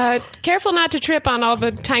water. Careful not to trip on all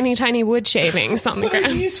the tiny, tiny wood shavings on the What are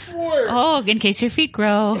ground. these for? Oh, in case your feet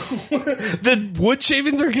grow. The wood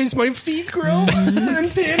shavings are in case my feet grow. I'm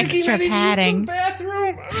panicking. Extra I need to use padding. the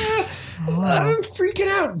bathroom. I'm freaking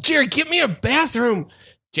out. Jerry, get me a bathroom.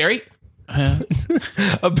 Jerry?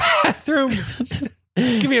 A bathroom.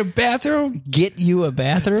 Give me a bathroom. Get you a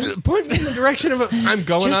bathroom? Point me in the direction of a... I'm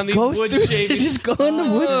going Just on these go wood through- shavings. Just go in the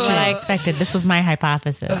wood What I shavings. expected. This was my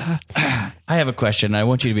hypothesis. I have a question. I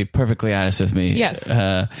want you to be perfectly honest with me. Yes.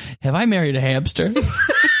 Have I married a hamster?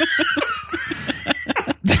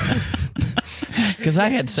 Because I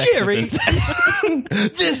had sex Jerry. with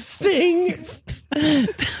this. This thing.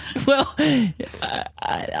 Well,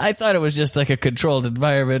 I thought it was just like a controlled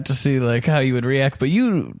environment to see like how you would react, but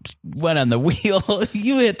you went on the wheel.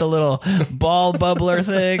 You hit the little ball bubbler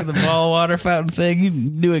thing, the ball water fountain thing. You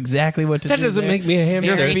knew exactly what to do. That doesn't there. make me a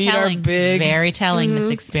hamster. Your feet are big. Very telling,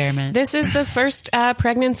 this experiment. This is the first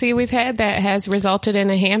pregnancy we've had that has resulted in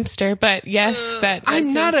a hamster. But yes, that I'm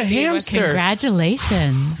seems not a to be what- hamster.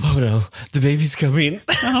 Congratulations. Oh no, the baby's coming.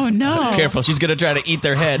 Oh, no. Careful, she's gonna try to eat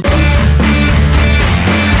their head.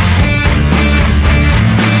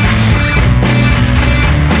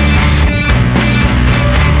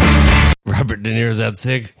 Robert De Niro's out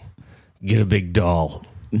sick. Get a big doll.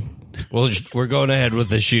 We're going ahead with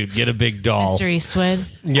the shoot. Get a big doll. Mr. Eastwood.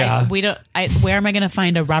 Yeah. Where am I going to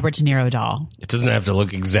find a Robert De Niro doll? It doesn't have to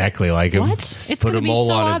look exactly like him. What? It's Put gonna a be mole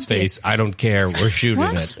so on his obvious. face. I don't care. We're shooting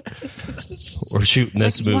What? it. We're shooting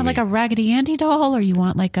this You movie. want like a Raggedy Andy doll, or you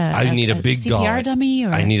want like I need a big CPR doll. dummy?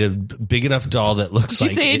 Or I need a big enough doll that looks Did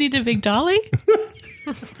like you say I need a big dolly?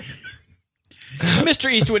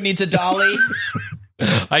 Mr. Eastwood needs a dolly.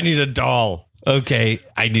 I need a doll. Okay,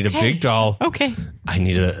 I need a big doll. Okay. I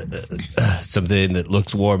need something that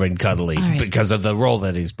looks warm and cuddly All right. because of the role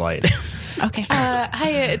that he's playing. Okay. Hi,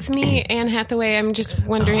 it's me, Anne Hathaway. I'm just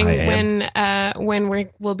wondering Hi, Anne. when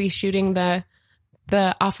we'll be shooting the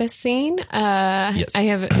office scene. Yes.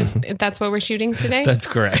 That's what we're shooting today That's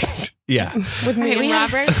correct. Yeah. with me All right, and we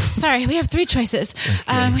have- Robert. Sorry, we have 3 choices.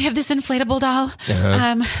 We have this inflatable doll.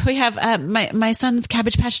 We have my son's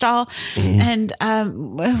Cabbage Patch doll, and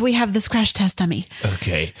we have this crash test dummy.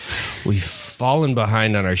 Okay. We've fallen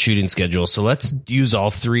behind on our shooting schedule, so let's use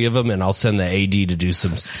all 3 of them, and I'll send the AD to do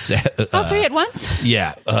some. All 3 at once.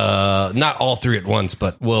 Yeah, not all 3 at once,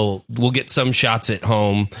 but we'll get some shots at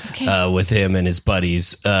home with him and his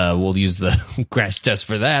buddies. We'll use the crash test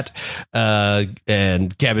for that,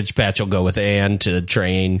 and Cabbage Patch will go with Anne to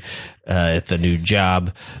train at the new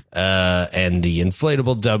job, and the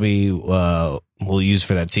inflatable dummy we'll use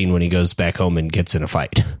for that scene when he goes back home and gets in a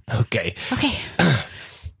fight. Okay. Okay.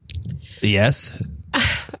 Yes.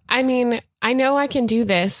 I mean, I know I can do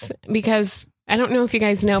this because I don't know if you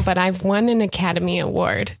guys know, but I've won an Academy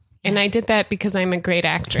Award, and I did that because I'm a great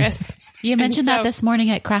actress. You mentioned so- that this morning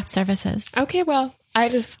at Craft Services. Okay, well, I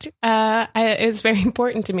just it was very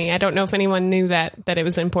important to me. I don't know if anyone knew that it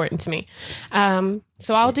was important to me.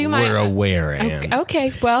 So I'll do my. We're aware, Anne.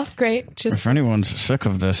 Okay, well, great. Just If anyone's sick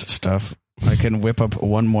of this stuff, I can whip up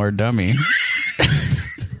one more dummy.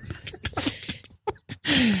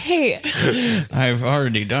 hey, I've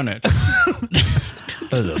already done it.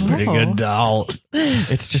 That's a pretty good doll.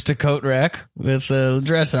 It's just a coat rack with a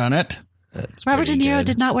dress on it. That's Robert De pretty Niro good.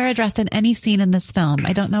 did not wear a dress in any scene in this film.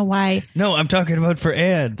 I don't know why. No, I'm talking about for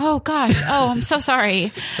Ed. Oh gosh. Oh, I'm so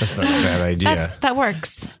sorry. That's not a bad idea. That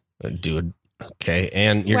works. Do it. Okay,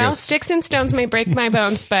 and you're well, gonna. sticks and stones may break my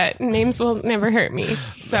bones, but names will never hurt me.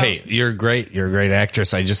 So Hey, you're great. You're a great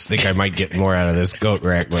actress. I just think I might get more out of this goat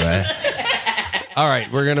rack with that. All right,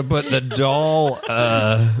 we're gonna put the doll.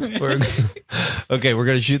 We're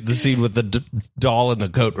gonna shoot the scene with the doll in the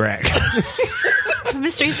coat rack.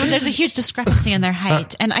 Mr. Eastwood, there's a huge discrepancy in their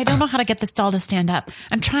height, and I don't know how to get this doll to stand up.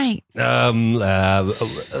 I'm trying. They're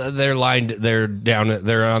lined. They're down.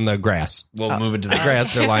 They're on the grass. We'll move it to the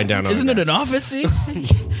grass. They're lying down. Isn't it an office scene?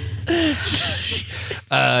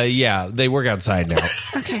 Yeah, they work outside now.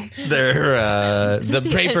 Okay. They're the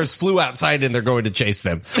papers flew outside and they're going to chase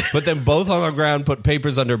them. Put them both on the ground. Put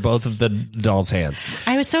papers under both of the doll's hands.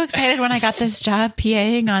 I was so excited when I got this job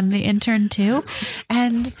PAing on The Intern too,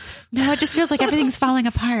 and now it just feels like everything's falling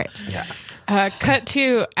apart. Yeah. cut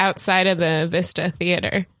to outside of the Vista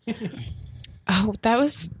Theater. Oh, that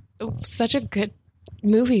was such a good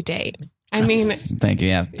movie date. I mean, Thank you.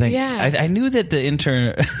 Yeah. Yeah. I knew that the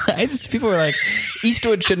intern. People were like,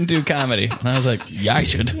 Eastwood shouldn't do comedy. And I was like, yeah, I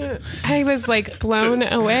should. I was like blown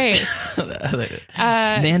away.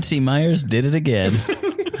 Nancy Myers did it again.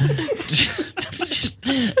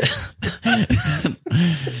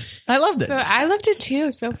 I loved it. So I loved it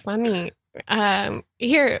too. So funny.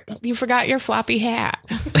 Here, you forgot your floppy hat.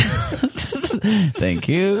 Thank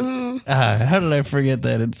you. How did I forget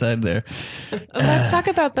that inside there? Let's talk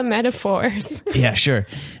about the metaphors. Yeah, sure.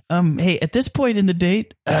 Hey, at this point in the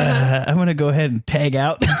date, I'm going to go ahead and tag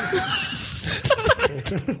out.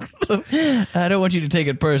 I don't want you to take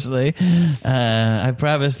it personally. I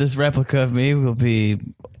promise this replica of me will be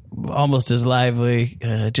almost as lively,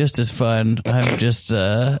 just as fun. I'm just...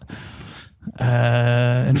 in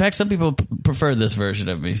fact, some people prefer this version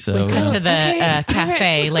of me. So We cut to the Okay.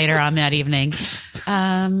 cafe later on that evening,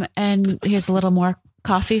 and here's a little more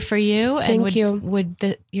coffee for you. And Thank would, you.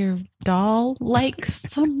 Would your doll like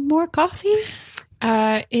some more coffee?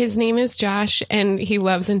 His name is Josh, and he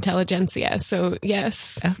loves intelligentsia. So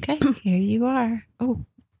yes. Okay, here you are. Oh,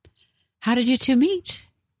 how did you two meet?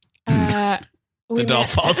 the We doll met-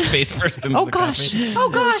 falls face first into Oh the gosh! coffee. Oh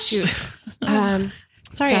gosh! Shoot.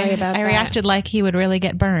 Sorry about I that. reacted like he would really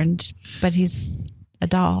get burned, but he's a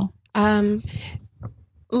doll.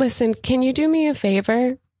 Listen, can you do me a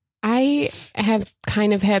favor? I have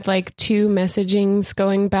kind of had like 2 messagings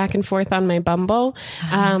going back and forth on my Bumble.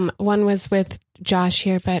 One was with Josh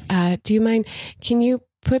here, but do you mind? Can you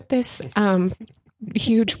put this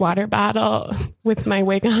huge water bottle with my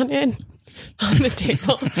wig on it on the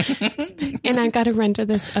table. And I got to run to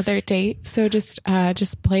this other date. So just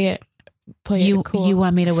play it. You cool. you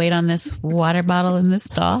want me to wait on this water bottle and this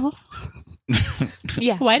doll?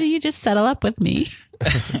 Yeah. Why do you just settle up with me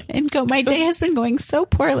and go? My day has been going so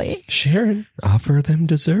poorly. Sharon, offer them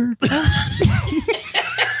dessert.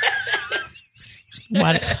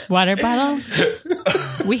 Water bottle.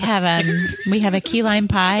 We have a key lime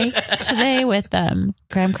pie today with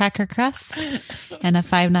graham cracker crust and a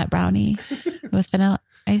 5-nut brownie with vanilla.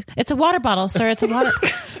 It's a water bottle, sir. It's a water.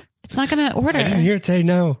 It's not going to order. I didn't hear it say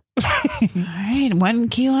no. All right, 1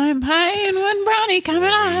 key lime pie and 1 brownie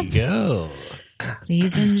coming up. Go.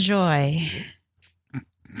 Please enjoy.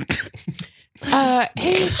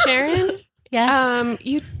 Hey, Sharon. Yes.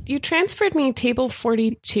 You transferred me table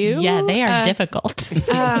 42. Yeah, they are difficult.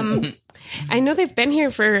 I know they've been here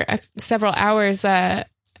for several hours. Their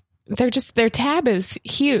tab is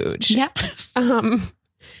huge. Yeah.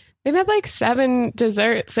 They've had like 7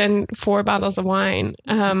 desserts and 4 bottles of wine.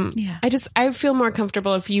 Yeah. I feel more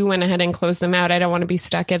comfortable if you went ahead and closed them out. I don't want to be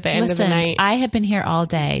stuck at the end of the night. I have been here all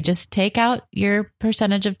day. Just take out your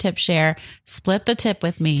percentage of tip share, split the tip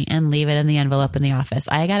with me, and leave it in the envelope in the office.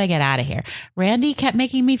 I got to get out of here. Randy kept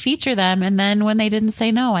making me feature them, and then when they didn't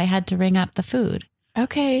say no, I had to ring up the food.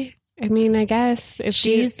 Okay. I mean, I guess if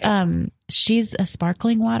she's a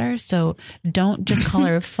sparkling water, so don't just call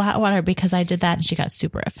her flat water because I did that and she got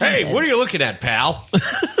super offended. Hey, what are you looking at, pal?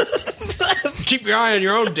 Keep your eye on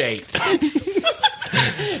your own date.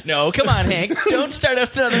 No, come on, Hank. Don't start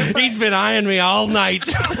another fight. He's been eyeing me all night.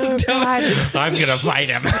 Oh, God. I'm going to fight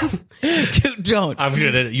him. Dude, don't.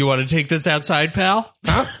 You want to take this outside, pal?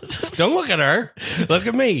 Huh? Don't look at her. Look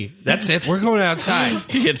at me. That's it. We're going outside.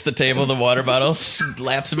 He hits the table, the water bottle,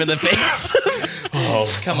 slaps him in the face.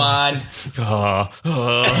 Oh, come on.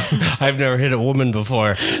 I've never hit a woman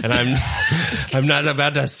before, and I'm not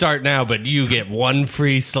about to start now, but you get 1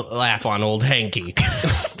 free slap on old Hanky.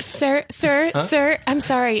 Sir, I'm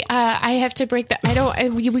sorry. I have to break that.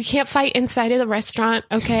 We can't fight inside of the restaurant.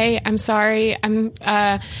 Okay. I'm sorry.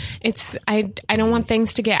 I don't want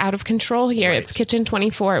things to get out of control here. Right. It's kitchen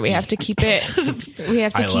 24. We have to keep it.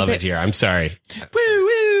 I love it here. I'm sorry.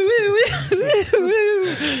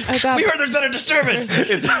 We heard there's been a disturbance.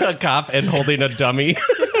 It's a cop and holding a dummy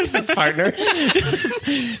as his partner.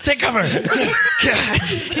 Take cover.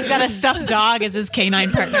 He's got a stuffed dog as his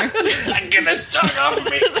canine partner. Get this dog off of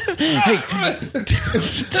me.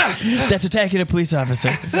 That's attacking a police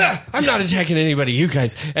officer. I'm not attacking anybody. You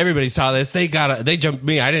guys, everybody saw this. They jumped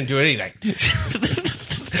me. I didn't do anything.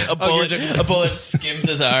 A bullet skims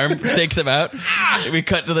his arm, takes him out. We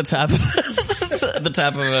cut to the top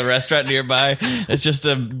of a restaurant nearby. It's just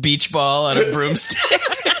a beach ball on a broomstick.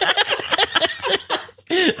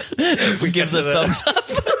 We give a thumbs up.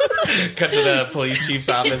 Cut to the police chief's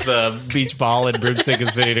office. The beach ball and broomstick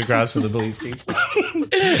is sitting across from the police chief.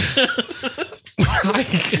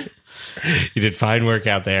 You did fine work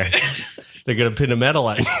out there. They're going to pin a medal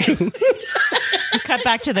on you. Cut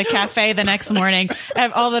back to the cafe the next morning.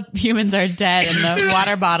 All the humans are dead, and the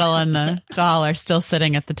water bottle and the doll are still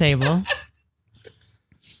sitting at the table.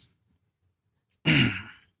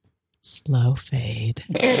 Slow fade.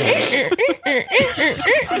 The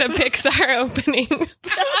Pixar opening.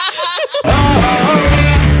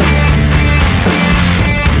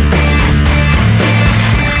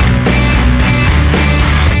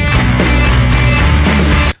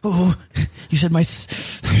 Oh, you said my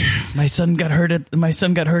son got hurt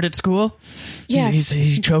at school? Yes.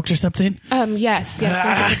 He choked or something? Yes.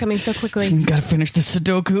 Thank you for coming so quickly. Gotta finish the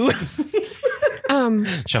Sudoku.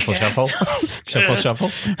 Shuffle.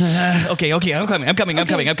 Okay, I'm coming.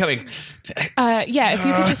 Yeah, if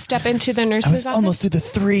you could just step into the nurse's office. Almost through the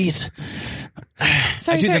 3s.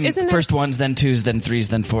 Sorry, I do sir, them isn't first 1s, then 2s, then 3s,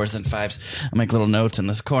 then 4s, then 5s. I make little notes in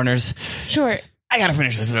the corners. Sure. I gotta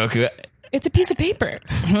finish the Sudoku. It's a piece of paper,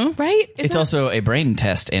 right? It's also a brain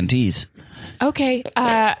test and tease. Okay.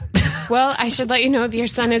 Well, I should let you know that your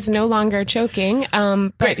son is no longer choking,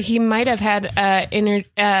 but he might have had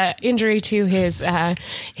injury to his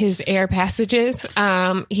air passages.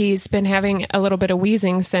 He's been having a little bit of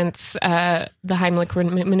wheezing since the Heimlich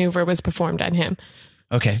maneuver was performed on him.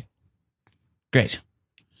 Okay. Great.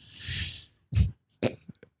 Okay.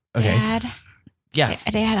 Dad. Yeah.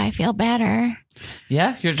 Dad, I feel better.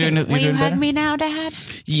 Yeah, you're doing it. Will you hug better? me now, Dad?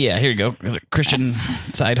 Yeah, here you go. Christian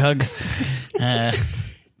side hug. There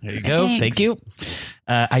you go. Thanks. Thank you.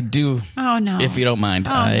 I do. Oh no! If you don't mind,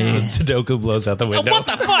 no. Sudoku blows out the window. What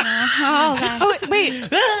the fuck? Oh, wait,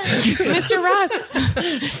 Mr.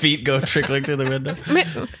 Ross. Feet go trickling through the window.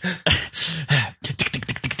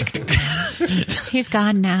 He's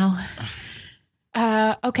gone now.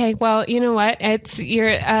 Okay. Well, you know what? It's your.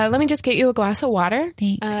 Let me just get you a glass of water.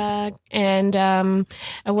 Thanks. And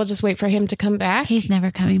we'll just wait for him to come back. He's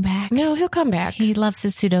never coming back. No, he'll come back. He loves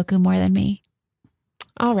his Sudoku more than me.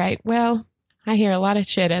 All right. Well, I hear a lot of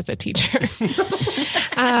shit as a teacher.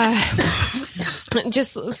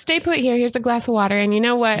 Just stay put here. Here's a glass of water. And you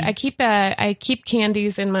know what? I keep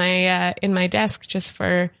candies in my desk just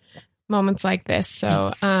for moments like this.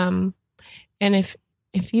 So, and if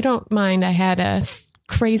you don't mind, I had a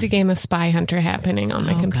crazy game of Spy Hunter happening on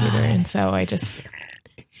my computer. God. And so I just,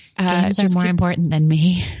 Games are more important than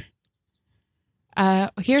me.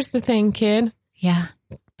 here's the thing, kid. Yeah.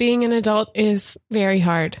 Being an adult is very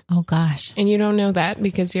hard. Oh gosh. And you don't know that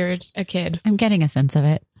because you're a kid. I'm getting a sense of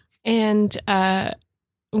it. And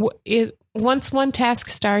once one task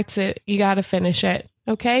starts, you got to finish it.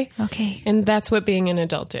 Okay? Okay. And that's what being an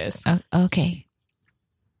adult is. Okay.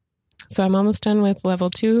 So I'm almost done with level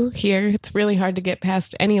 2 here. It's really hard to get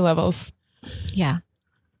past any levels. Yeah.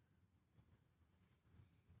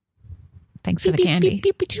 Thanks for the candy.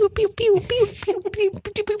 The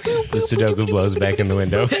Sudoku blows back in the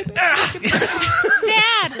window.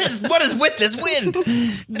 Dad! What is with this wind?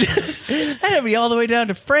 I had to be all the way down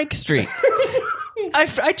to Frank Street.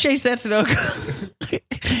 I chased that Sudoku.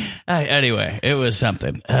 Anyway, it was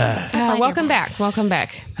something. Welcome back. Welcome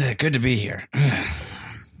back. Good to be here.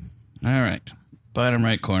 All right. Bottom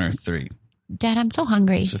right corner, 3. Dad, I'm so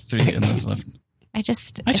hungry. So 3 and those left. I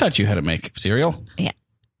taught you how to make cereal. Yeah.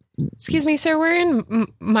 Excuse me, sir. We're in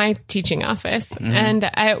my teaching office, and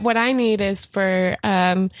what I need is for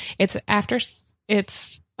it's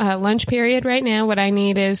lunch period right now. What I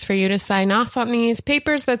need is for you to sign off on these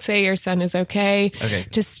papers that say your son is okay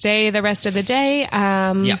to stay the rest of the day.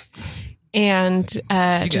 Yeah, and you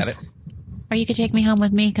got it. Or you could take me home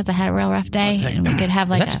with me because I had a real rough day, and we could have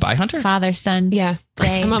like is that Spy Hunter? father-son Yeah,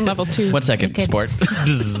 day. I'm on level 2. 1 second, sport.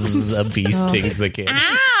 A bee stings the kid.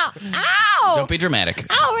 Ow! Ow! Don't be dramatic.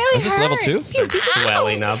 Oh, really? Is this level 2?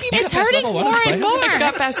 Swelling up. It's hurting level 1 more of Spy and Hunter? more. I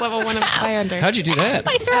got past level 1 of Spy Hunter. How'd you do that?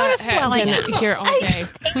 My throat is swelling. Been here all day.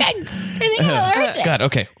 I think I'm allergic. God,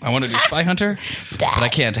 okay. I want to do Spy Hunter, but I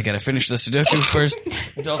can't. I got to finish the Sudoku first.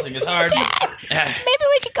 Adulting is hard. Maybe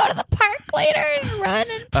we could go to the park later and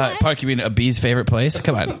run and play. Park, you mean a bee's favorite place?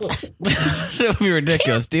 Come on. That would be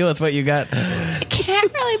ridiculous. Deal with what you got. I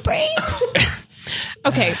can't really breathe.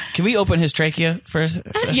 Okay. Can we open his trachea first?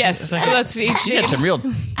 Yes. Let's see. He's had some real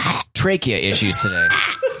trachea issues today.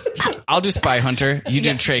 I'll do Spy Hunter. You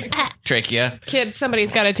do trachea. Kid,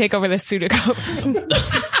 somebody's got to take over this Sudoku.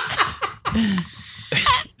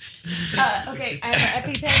 Okay, I have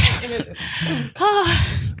an EpiPen.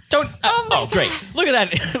 Don't. Oh, great. Look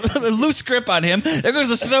at that. Loose grip on him. There goes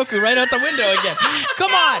the Sudoku right out the window again.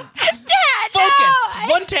 Come on. Dad, Focus. no.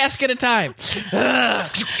 One task at a time. See?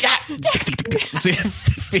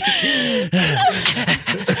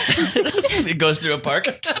 It goes through a park.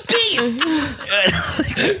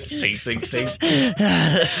 Stings.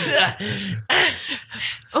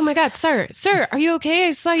 Oh my God, sir, are you okay?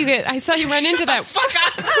 I saw you run into that. Fuck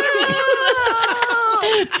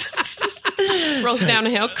Rolls down a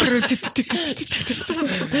hill. Where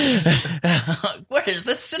is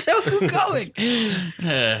this Sudoku going?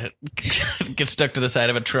 Gets stuck to the side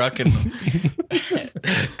of a truck and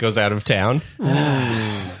Goes out of town.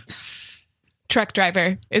 Truck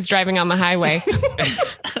driver is driving on the highway.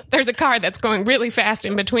 There's a car that's going really fast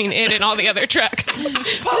in between it and all the other trucks. What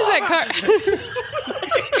is that car?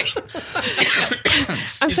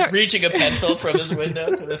 I'm he's sorry. reaching a pencil from his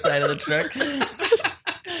window to the side of the truck.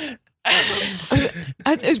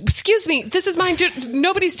 Excuse me, this is mine.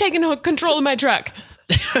 Nobody's taking control of my truck.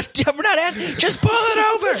 We're not at. Just pull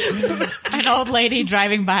it over. An old lady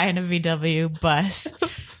driving by in a VW bus.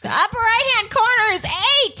 The upper right-hand corner is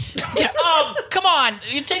 8. Oh, come on.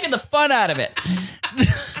 You're taking the fun out of it.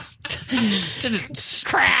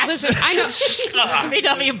 Crash. Listen, I know.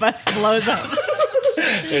 VW bus blows up.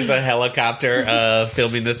 There's a helicopter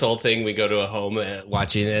filming this whole thing. We go to a home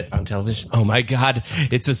watching it on television. Oh my God,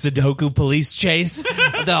 it's a Sudoku police chase.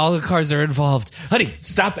 All the cars are involved. Honey,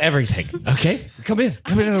 stop everything. Okay? Come in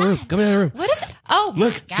the room. What is it? Oh,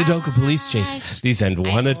 Look, my Sudoku gosh. police chase. These end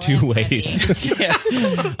one of two love ways. Yeah.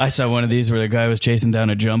 I saw one of these where the guy was chasing down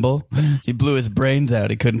a jumble. He blew his brains out.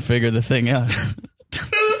 He couldn't figure the thing out.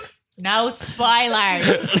 No spoilers.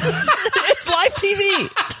 It's live TV.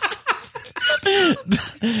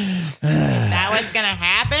 That was going to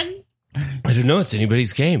happen? I don't know. It's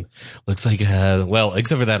anybody's game. Looks like, well,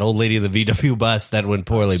 except for that old lady in the VW bus, that went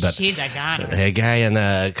poorly. But Jeez, I got her. a guy in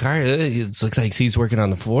the car, it looks like he's working on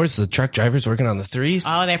the 4s. The truck driver's working on the 3s.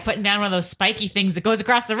 Oh, they're putting down one of those spiky things that goes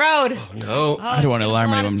across the road. Oh, no. I don't want to alarm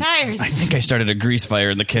a lot of anyone. tires. I think I started a grease fire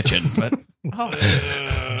in the kitchen, but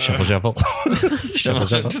Shuffle, shuffle. Shuffle,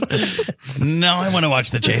 shuffle. no, I want to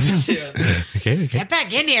watch the chases. Okay. Get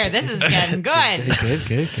back in here. This is getting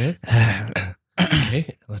good. Good.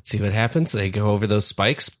 Okay, let's see what happens. They go over those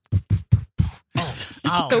spikes.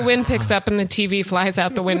 Oh. The wind picks up and the TV flies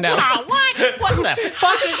out the window. Wow, what? What the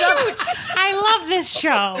fuck is up? I love this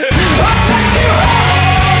show.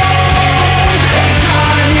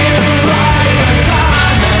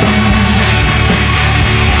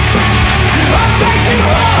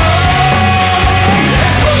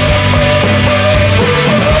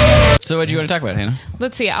 So what do you want to talk about, Hannah?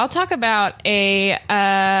 Let's see. I'll talk about a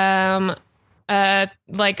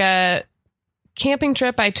camping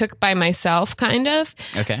trip I took by myself, kind of.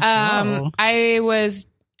 Okay. I was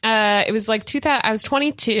it was like 2000. I was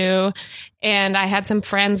 22, and I had some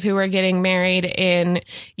friends who were getting married in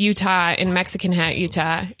Utah, in Mexican Hat,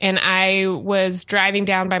 Utah, and I was driving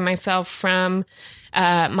down by myself from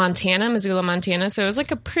Missoula, Montana. So it was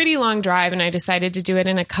like a pretty long drive, and I decided to do it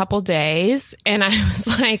in a couple days. And I was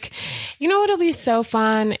like, you know what'll be so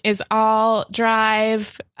fun is I'll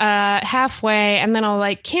drive halfway, and then I'll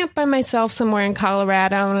like camp by myself somewhere in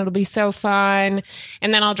Colorado, and it'll be so fun.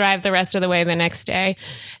 And then I'll drive the rest of the way the next day.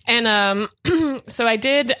 And so I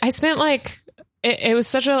did. I spent like it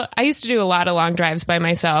was I used to do a lot of long drives by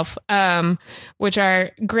myself, which are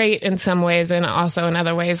great in some ways. And also in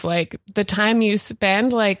other ways, like the time you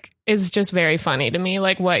spend, like, is just very funny to me,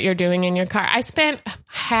 like what you're doing in your car. I spent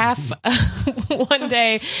half one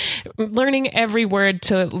day learning every word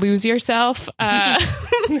to Lose Yourself,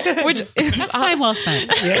 which is That's time well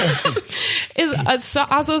spent. is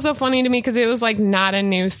also so funny to me because it was like not a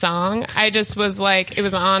new song. I just was like, it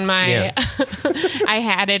was on my, I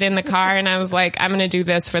had it in the car, and I was like, I'm going to do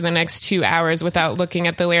this for the next 2 hours without looking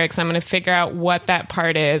at the lyrics. I'm going to figure out what that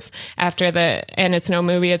part is after and it's no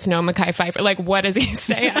movie, it's no Mekhi Phifer. Like, what does he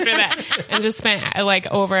say after that? And just spent like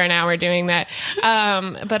over an hour doing that.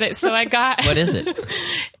 So I got, What is it?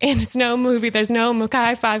 and it's no movie, there's no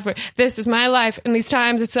Mekhi Phifer. This is my life, and these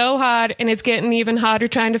times it's so hard, and it's getting even harder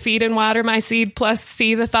trying to feed and water my seed, plus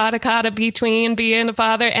see the thought of caught between being a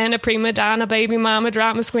father and a prima donna baby mama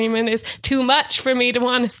drama screaming is too much for me to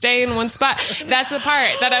want to stay in one spot. That's the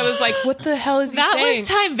part that I was like, what the hell is he That saying? was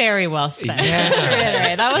time very well spent. Yeah. Just to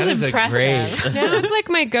reiterate. That was impressive. great. Now it's like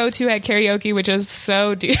my go-to at karaoke, which is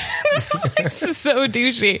so so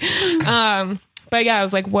douchey. But yeah, I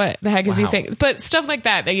was like, what the heck is he saying? But stuff like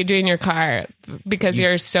that you do in your car because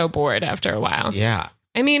you're so bored after a while. Yeah.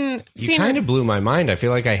 I mean, You kind of blew my mind. I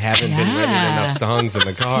feel like I haven't been learning enough songs in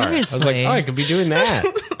the car. I was like, Seriously. I could be doing that.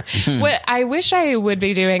 what I wish I would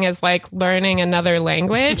be doing is like learning another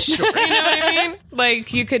language. You know what I mean? Like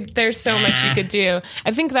there's so much you could do.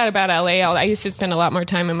 I think that about LA. I used to spend a lot more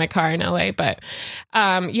time in my car in LA, but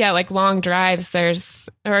yeah, like long drives,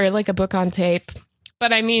 or like a book on tape.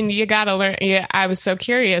 But I mean, you got to learn. Yeah, I was so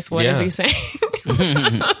curious. What is he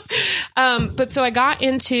saying? But so I got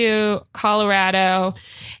into Colorado,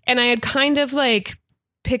 and I had kind of like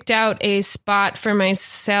picked out a spot for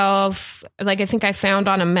myself. Like, I think I found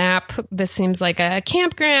on a map, this seems like a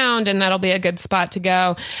campground, and that'll be a good spot to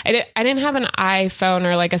go. I didn't have an iPhone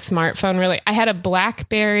or like a smartphone, really. I had a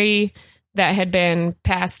BlackBerry that had been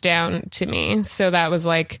passed down to me. So that was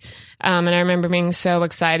like, and I remember being so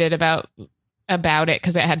excited about it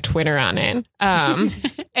because it had Twitter on it.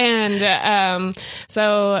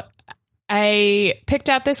 So I picked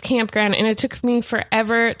out this campground, and it took me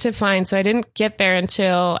forever to find. So I didn't get there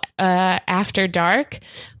until after dark.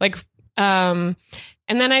 And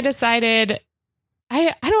then I decided,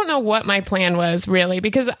 I don't know what my plan was really,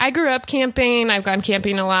 because I grew up camping. I've gone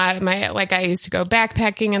camping a lot. I used to go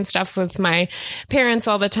backpacking and stuff with my parents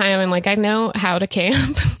all the time. And like, I know how to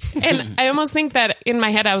camp. And I almost think that in my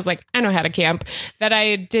head, I was like, I know how to camp, that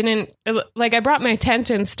I didn't like, I brought my tent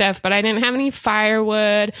and stuff, but I didn't have any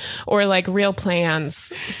firewood or like real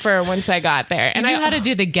plans for once I got there. And I knew how to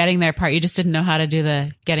do the getting there part. You just didn't know how to do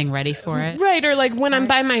the getting ready for it. Right. Or like when I'm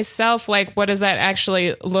by myself, like, what does that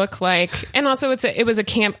actually look like? And also it it was a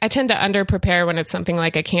camp. I tend to under prepare when it's something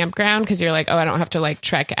like a campground because you're like, oh, I don't have to like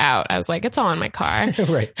trek out. I was like, it's all in my car.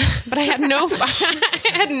 Right. But I had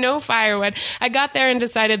no firewood. I got there and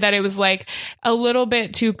decided that it was like a little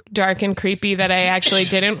bit too dark and creepy that I actually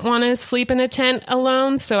didn't want to sleep in a tent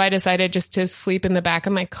alone. So I decided just to sleep in the back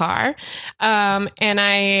of my car. And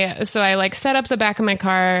I like set up the back of my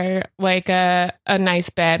car like a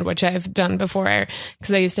nice bed, which I've done before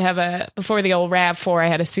because I used to have before the old RAV4, I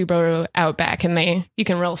had a Subaru Outback and you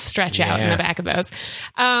can real stretch out in the back of those.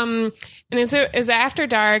 And it's after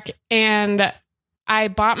dark and I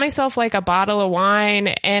bought myself like a bottle of wine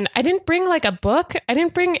and I didn't bring like a book. I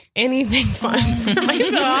didn't bring anything fun for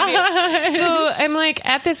myself. So I'm like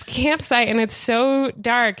at this campsite and it's so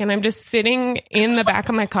dark and I'm just sitting in the back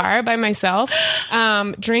of my car by myself,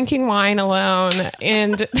 drinking wine alone.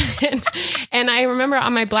 And I remember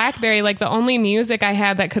on my BlackBerry, like the only music I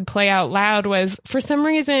had that could play out loud was for some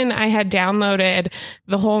reason I had downloaded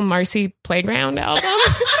the whole Marcy Playground album.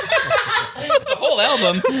 The whole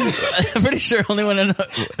album. I'm pretty sure only one I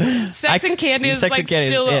know. Sex and Candy is like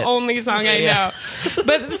still the only song I know.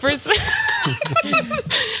 But first,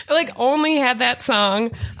 I like only had that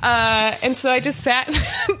song. And so I just sat in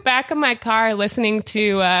the back of my car listening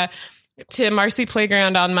to Marcy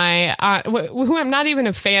Playground on my, who I'm not even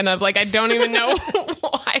a fan of. Like, I don't even know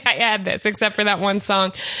why I had this except for that one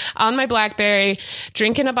song on my BlackBerry,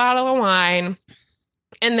 drinking a bottle of wine.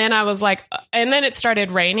 And then I was like, and then it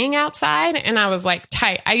started raining outside and I was like,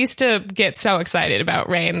 tight. I used to get so excited about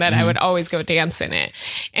rain that I would always go dance in it.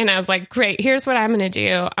 And I was like, great, here's what I'm going to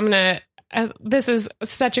do. This is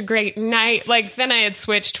such a great night. Like then I had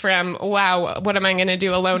switched from, wow, what am I going to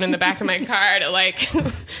do alone in the back of my car to like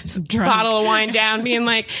bottle of wine down being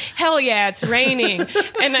like, hell yeah, it's raining.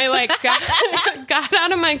 And I like got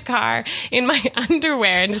out of my car in my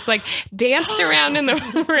underwear and just like danced around in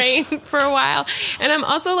the rain for a while. And I'm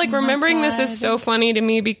also like remembering this is so funny to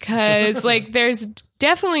me because like there's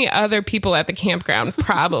definitely other people at the campground,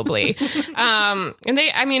 probably. And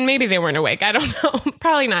maybe they weren't awake. I don't know.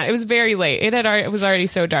 Probably not. It was very late. It was already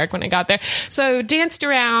so dark when I got there. So I danced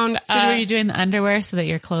around. So were you doing the underwear so that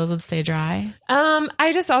your clothes would stay dry?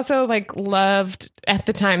 I just also like loved at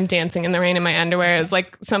the time dancing in the rain in my underwear. It was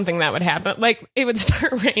like something that would happen. Like it would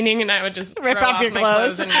start raining and I would just rip off your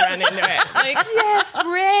clothes and run into it. Like, yes,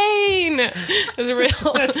 rain. It was a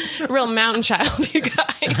real mountain child, you guys.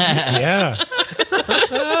 Yeah.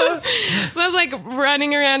 So I was like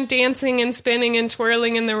running around dancing and spinning and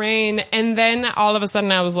twirling in the rain. And then all of a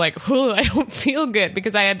sudden I was like, ooh, I don't feel good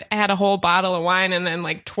because I had a whole bottle of wine and then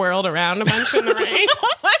like twirled around a bunch in the rain.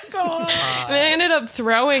 Oh my God. And I ended up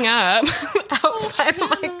throwing up outside of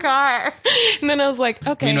my car. And then I was like,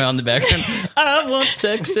 okay. Meanwhile in the background, I want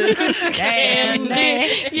sex and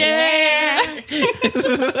candy. Yeah.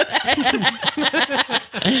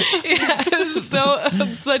 It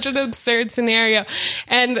was such an absurd scenario.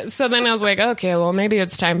 And so then I was like, okay, well, maybe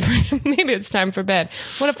it's time for bed.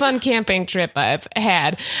 What a fun camping trip I've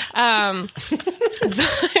had. So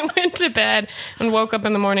I went to bed and woke up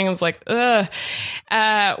in the morning and was like, ugh.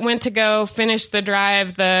 Went to go finish the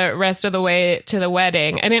drive the rest of the way to the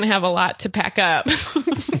wedding. I didn't have a lot to pack up.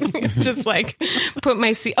 Just like put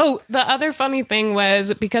my seat. Oh, the other funny thing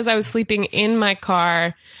was because I was sleeping in my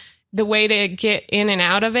car, the way to get in and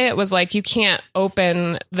out of it was like you can't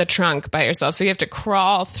open the trunk by yourself. So you have to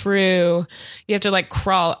crawl through. You have to like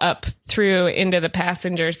crawl up through into the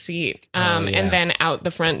passenger seat and then out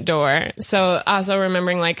the front door. So also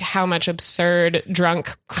remembering like how much absurd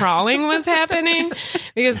drunk crawling was happening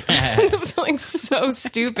because it's like so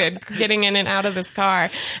stupid getting in and out of this car.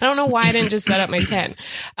 I don't know why I didn't just set up my tent.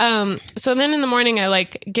 So then in the morning I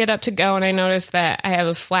like get up to go and I notice that I have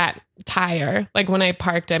a flat tire. Like when I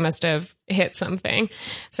parked, I must have hit something.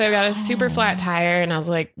 So I got a super flat tire and I was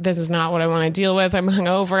like, this is not what I want to deal with. I'm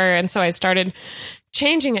hungover. And so I started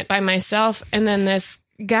changing it by myself. And then this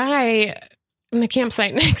guy in the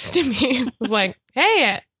campsite next to me was like,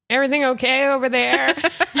 hey, everything okay over there?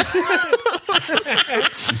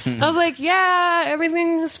 I was like, yeah,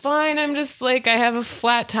 everything's fine. I'm just like, I have a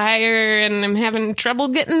flat tire and I'm having trouble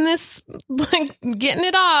getting getting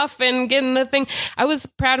it off and getting the thing. I was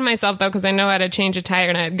proud of myself though, because I know how to change a tire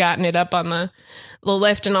and I had gotten it up on the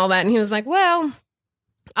lift and all that. And he was like, well,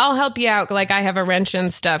 I'll help you out. Like I have a wrench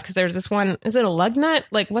and stuff. Cause there's this one, is it a lug nut?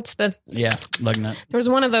 Like what's the... Yeah, lug nut. There was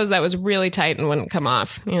one of those that was really tight and wouldn't come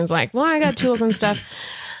off. And he was like, well, I got tools and stuff.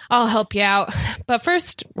 I'll help you out. But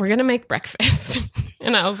first, we're going to make breakfast.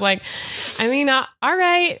 And I was like, all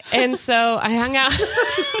right. And so I hung out.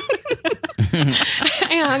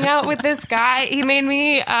 I hung out with this guy. He made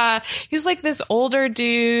me, he was like this older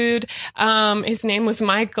dude. His name was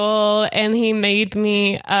Michael, and he made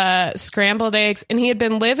me, scrambled eggs, and he had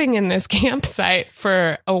been living in this campsite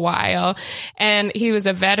for a while, and he was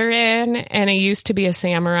a veteran, and he used to be a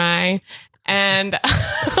samurai. And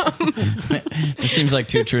this seems like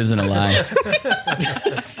two truths and a lie.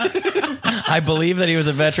 I believe that he was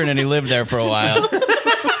a veteran and he lived there for a while.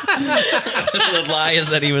 The lie is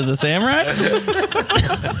that he was a samurai.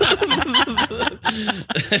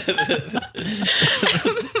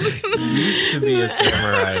 Used to be a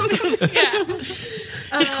samurai. yeah.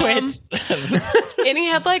 He quit. And he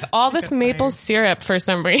had like all this maple syrup for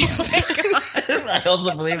some reason. I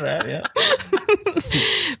also believe that, yeah.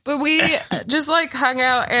 But we just like hung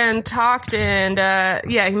out and talked, and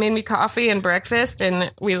yeah, he made me coffee and breakfast,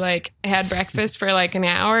 and we like had breakfast for like an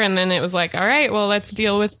hour, and then it was like, all right, well, let's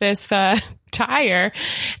deal with this tire.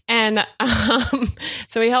 And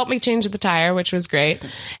so he helped me change the tire, which was great.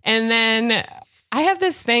 And then I have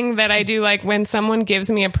this thing that I do, like when someone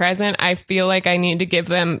gives me a present, I feel like I need to give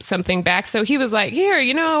them something back. So he was like, here,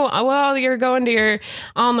 you know, while you're going to your,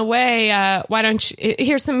 on the way, why don't you,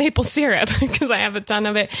 here's some maple syrup, because I have a ton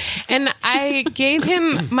of it. And I gave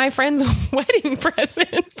him my friend's wedding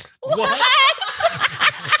present. What?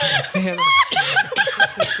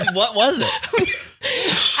 What was it?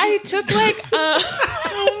 I took like,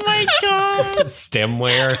 oh my God.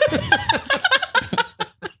 Stemware.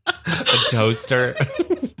 A toaster.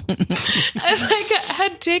 I like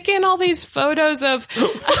had taken all these photos of.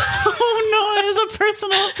 Oh no! It was a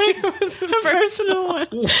personal thing. It was a personal one.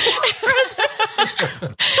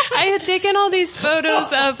 I had taken all these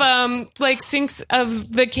photos of like sinks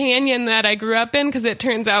of the canyon that I grew up in, because it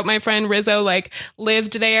turns out my friend Rizzo like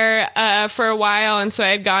lived there for a while, and so I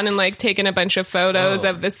had gone and like taken a bunch of photos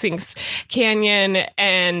of the Sinks Canyon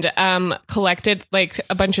and collected like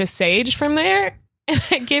a bunch of sage from there. And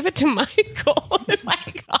I gave it to Michael. Oh my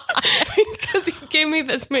God. Because he gave me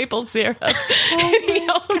this maple syrup. And he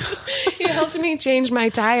helped me change my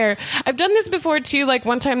tire. I've done this before too. Like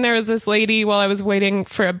one time there was this lady while I was waiting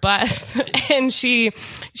for a bus, and she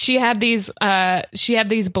had these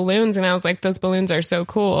balloons, and I was like, those balloons are so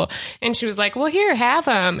cool. And she was like, well, here, have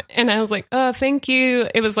them. And I was like, oh, thank you.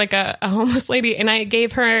 It was like a homeless lady, and I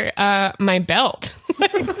gave her my belt. Oh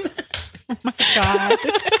my God.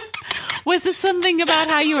 Was this something about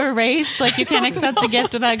how you were raised? Like you can't accept a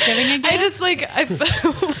gift without giving a gift? I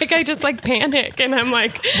just like panic, and I'm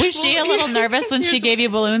like, was she a little nervous when she gave you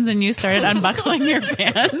balloons and you started unbuckling your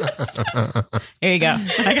pants? Here you go.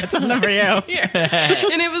 I got something for you. Here.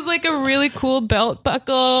 And it was like a really cool belt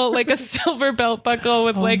buckle, like a silver belt buckle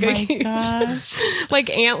with like a huge,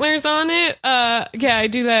 like antlers on it. Yeah, I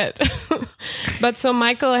do that. But so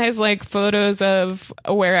Michael has like photos of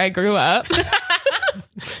where I grew up.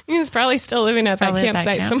 He's probably still living at that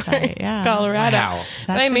campsite somewhere in Colorado. Wow.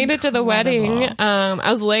 But I made it to the wedding.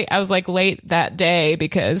 I was late. I was like late that day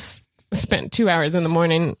because I spent 2 hours in the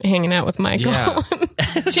morning hanging out with Michael,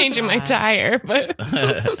 changing my tire. But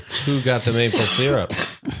who got the maple syrup?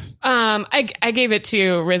 I gave it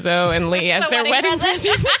to Rizzo and Lee as their wedding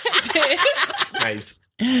present. Nice.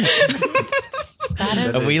 That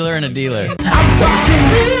is A wheeler and a dealer. I'm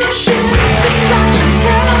talking real shit. Sometimes you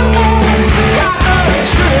tell me I got a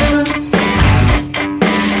truth.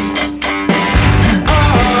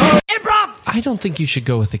 Improv. I don't think you should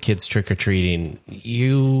go with the kids trick or treating.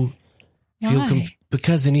 You feel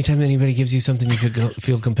because anytime anybody gives you something, you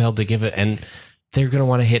feel compelled to give it, and they're going to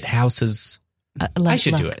want to hit houses. I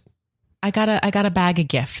should do it. I got a bag of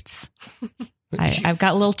gifts. I've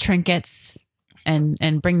got little trinkets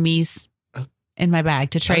and bring me's in my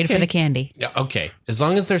bag to trade for the candy. Yeah, okay. As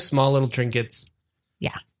long as they're small little trinkets.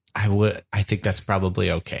 Yeah. I think that's probably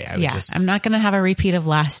okay. I'm not going to have a repeat of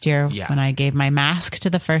last year when I gave my mask to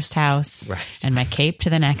the first house and my cape to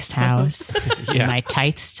the next house and my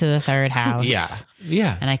tights to the third house.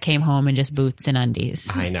 Yeah. And I came home in just boots and undies.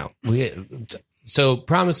 I know. So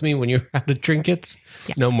promise me when you're out of trinkets,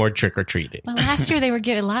 no more trick or treating. Well, last year they were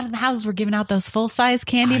a lot of the houses were giving out those full size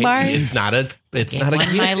candy bars. It's not a gift up.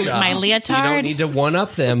 My leotard. You don't need to one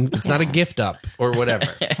up them. It's not a gift up or whatever.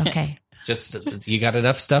 Okay. Just you got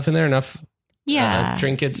enough stuff in there, enough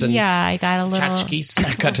trinkets and I got a little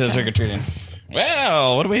tchotchkes. Cut to the trick or treating.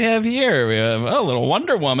 Well, what do we have here? We have a little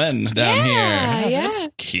Wonder Woman down here. Yeah. That's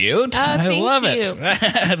cute. I love it.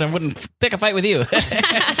 I wouldn't pick a fight with you.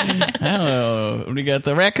 Oh, we got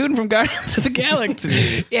the raccoon from Guardians of the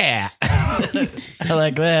Galaxy. Yeah. I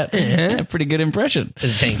like that. Pretty good impression.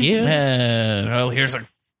 Thank you. Well, here's a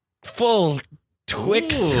full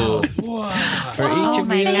Twix for each Oh of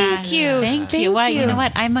my you. gosh. Thank you. Well, you you. know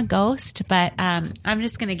what? I'm a ghost, but I'm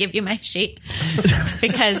just going to give you my sheet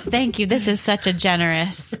because thank you. This is such a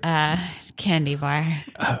generous candy bar.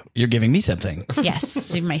 You're giving me something.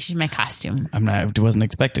 Yes, she's my costume. I wasn't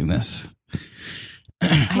expecting this.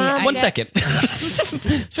 I- 1 second.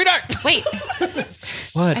 Sweetheart. Wait,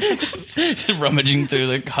 What? Just rummaging through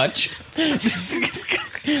the hutch.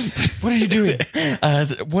 What are you doing?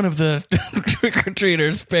 One of the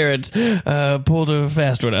trick-or-treaters' parents pulled a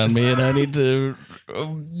fast one on me, and I need to...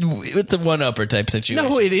 it's a one-upper type situation.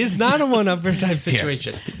 No, it is not a one-upper type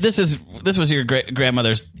situation. This was your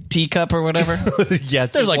grandmother's teacup or whatever?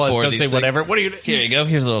 Yes, There's it like was. 4 of Don't these say things. whatever. What are you? Here you go.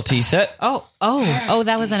 Here's a little tea set. oh,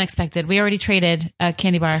 that was unexpected. We already traded a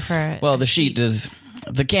candy bar for. Well, the sheet is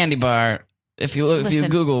the candy bar. If you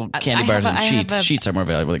Listen, Google candy I bars have and a- I have sheets, a- sheets are more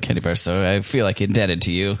valuable than candy bars. So I feel like indebted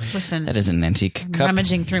to you. Listen, That is an antique cup.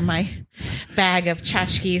 rummaging through my bag of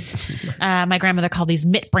tchotchkes. My grandmother called these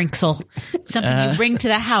mitbrinksel, something you bring to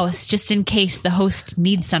the house just in case the host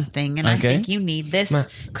needs something. And I Okay. think you need this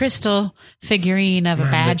crystal figurine of a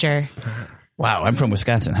badger. Wow, I'm from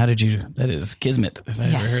Wisconsin. How did you? That is kismet, if I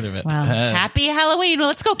ever heard of it. Well, happy Halloween. Well,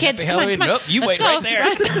 let's go, kids. Happy Come on, Halloween. come on. Nope, you Let's wait right go. there.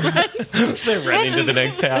 Run. They're running to the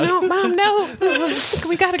next house. No, Mom, no.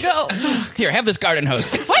 We gotta go. Here, have this garden hose.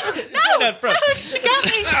 What? No, Out front. no, she got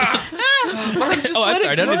me. Oh, I'm sorry.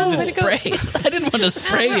 I didn't mean to spray. I didn't want to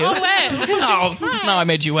spray you. All wet. Oh, no, I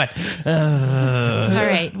made you wet. All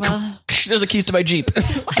right. Well, There's the keys to my Jeep. no,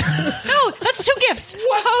 that's 2 gifts.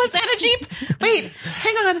 Hose and a Jeep. Wait,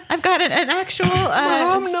 hang on. I've got an actual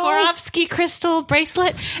Swarovski crystal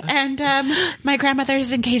bracelet and my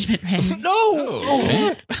grandmother's engagement ring.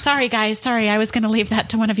 No. Sorry, guys. Sorry, I was going to leave that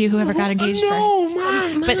to one of you whoever got engaged first.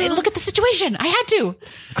 Mom. But look at the situation. I had to.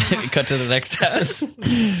 Cut to the next house.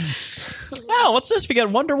 Wow, what's this? We got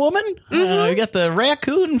Wonder Woman. We got the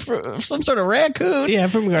raccoon, some sort of raccoon. Yeah,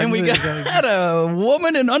 from and we Guardians got a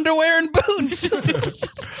woman in underwear and boots.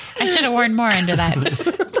 I should have worn more under that.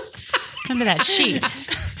 Under that sheet.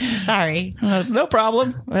 Sorry. No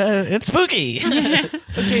problem. It's spooky.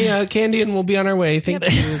 Okay, Candy, and we'll be on our way. Thank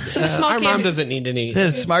you. small Our mom candy. doesn't need any.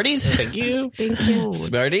 There's Smarties. Thank you. Thank you.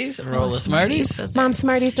 Smarties. A roll of Smarties. Mom,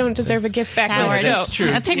 Smarties don't deserve a gift back. Sour. Let's go. That's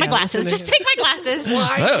true. Take my glasses. Just take my glasses.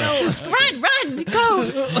 Oh, Run, go.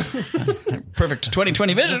 perfect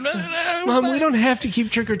 20/20 vision. Mom, we don't have to keep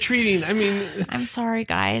trick or treating. I mean, I'm sorry,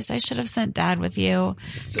 guys. I should have sent Dad with you.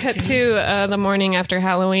 Cut to the morning after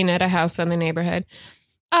Halloween at a house in the neighborhood.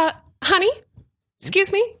 Honey,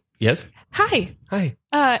 excuse me. yes. Hi. Hi.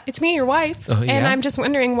 It's me, your wife. Oh, yeah? And I'm just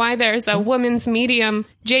wondering why there's a woman's medium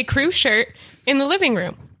J. Crew shirt in the living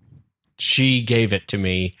room. She gave it to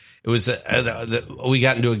me. It was we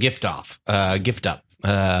got into a gift up. I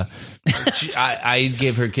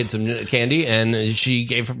gave her kids some candy, and she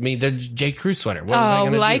gave me the J. Crew sweater. What was I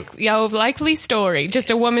going to do? Likely story. Just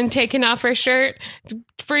a woman taking off her shirt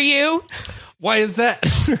for you. Why is that?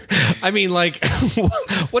 I mean, like,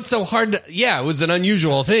 what's so hard? It was an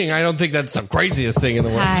unusual thing. I don't think that's the craziest thing in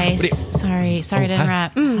the world. Hi. What do you- Sorry to hi.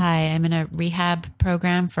 interrupt. Hi. I'm in a rehab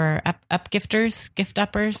program for up gifters, gift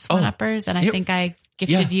uppers, one uppers, and I think I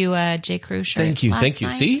gifted you a J. Crew shirt. Thank you. last Thank you.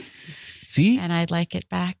 night, See? And I'd like it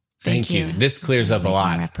back. Thank you. This clears up a Making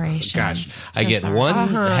lot. reparations. Gosh, So I get sorry. one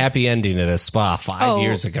happy ending at a spa 5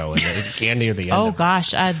 years ago, and the candy or the end. Oh of it.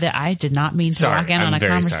 gosh, I did not mean to Sorry, walk in I'm on a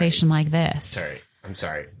very conversation like this. Sorry. I'm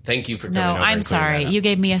sorry. Thank you for coming No, over. I'm and clearing sorry. that up. You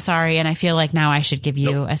gave me a sorry, and I feel like now I should give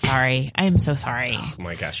you a sorry. I am so sorry. Oh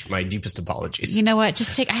my gosh, my deepest apologies. You know what?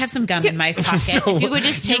 Just take. I have some gum in my pocket. No, if you would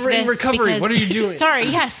just take you're in this. recovery. because- What are you doing? Sorry.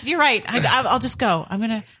 Yes, you're right. I'll just go. I'm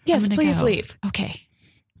gonna Please go. leave. Okay.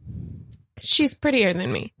 She's prettier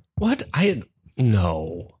than me. What?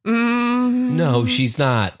 No. Mm, No, she's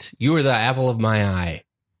not. You are the apple of my eye.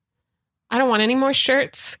 I don't want any more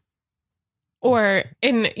shirts.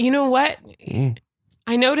 And you know what? Mm.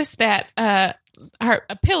 I noticed that a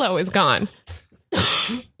pillow is gone.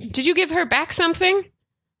 Did you give her back something?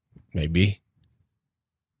 Maybe.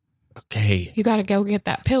 Okay. You got to go get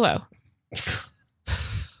that pillow.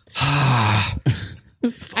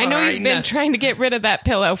 I know you've Fine. been trying to get rid of that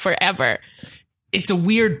pillow forever. It's a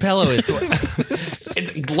weird pillow.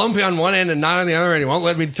 It's lumpy on one end and not on the other end. It won't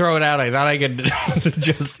let me throw it out. I thought I could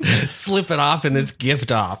just slip it off in this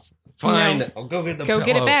gift off. Fine. No. I'll go get the Go pillow.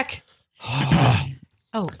 get it back.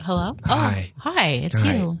 Oh, hello. Hi. Oh, hi. It's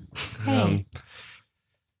Hi. you. Hey.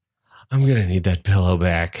 I'm going to need that pillow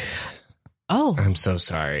back. Oh. I'm so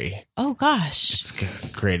sorry. Oh gosh. It's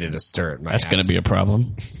created a stir in my That's going to be a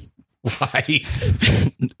problem. Why?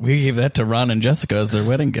 We gave that to Ron and Jessica as their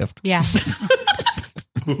wedding gift. Yeah.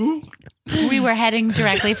 We were heading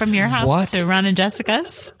directly from your house What? to Ron and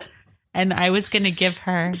Jessica's. And I was going to give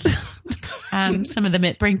her some of the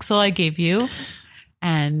mitbringsel I gave you.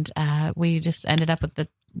 And we just ended up with the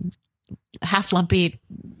half lumpy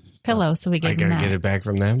pillow. So we I gave them gotta that. get it back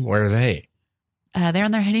from them. Where are they? They're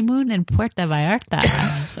on their honeymoon in Puerto Vallarta.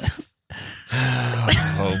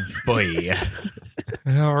 Oh boy!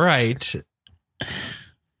 All right.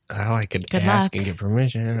 Well, I could Good ask luck. and get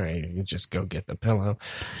permission. I could just go get the pillow.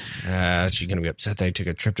 She's gonna be upset that I took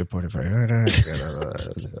a trip to Puerto Vallarta.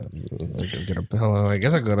 I gotta get a pillow. I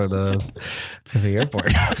guess I'll go to the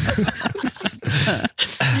airport.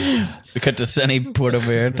 We cut to sunny Puerto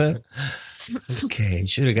Vallarta. Okay,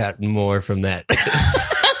 should have gotten more from that. Just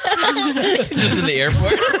in the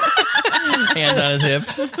airport. Hands on his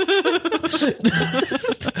hips.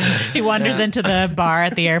 He wanders into the bar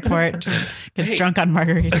at the airport, gets drunk on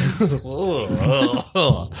margaritas.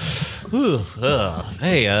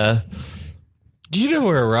 Hey, do you know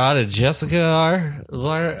where Rod and Jessica are?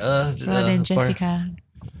 Rod and Jessica.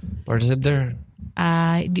 Bartender?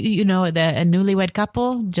 You know, a newlywed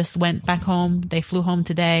couple just went back home. They flew home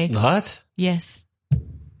today. What? Yes.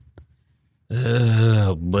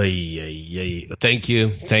 Oh, boy. Thank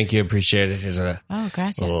you. Appreciate it. Here's a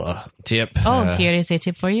Gracias. little tip. Here is a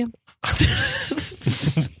tip for you.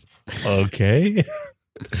 Okay.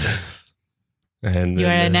 And You are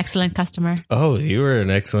then, an excellent customer. oh, you were an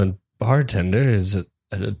excellent bartender. Is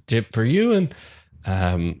a tip for you and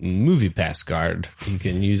movie pass card. You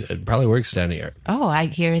can use it. Probably works down here.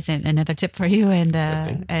 Here is another tip for you, and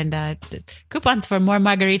coupons for more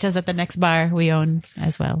margaritas at the next bar we own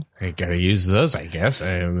as well. I gotta use those, I guess.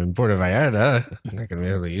 I am in Puerto Vallarta. I'm not gonna be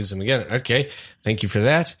able to use them again. Okay, thank you for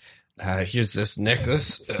that. Here's this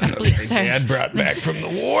necklace my Please, sir. dad brought back from the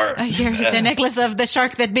war. Here is the necklace of the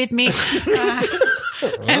shark that bit me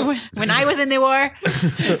when I was in the war,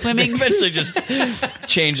 swimming. Eventually just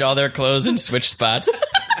change all their clothes and switch spots.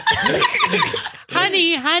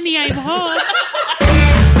 Honey, I'm home.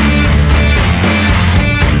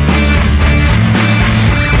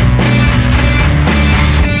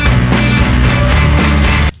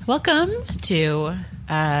 Welcome to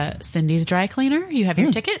Cindy's Dry Cleaner. You have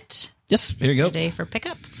your ticket. Yes, here you go. Today for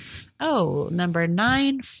pickup. Oh, number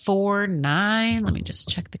 949. Let me just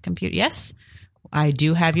check the computer. Yes, I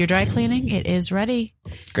do have your dry cleaning. It is ready.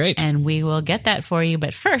 Great. And we will get that for you.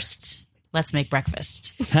 But first, let's make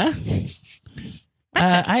breakfast. Huh?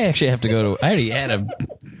 I actually have to go to. I've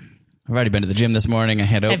already been to the gym this morning. I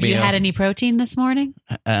had oatmeal. Have you had any protein this morning?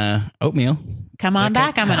 Oatmeal. Come on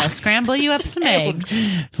back. I'm going to scramble you up some eggs.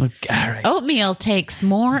 All right. Oatmeal takes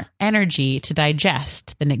more energy to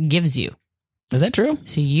digest than it gives you. Is that true?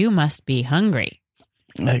 So you must be hungry.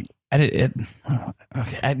 Okay,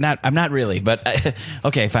 I'm not really, but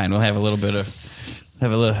okay, fine. We'll have a little bit of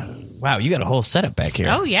Wow, you got a whole setup back here.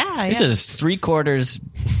 Oh, yeah. This is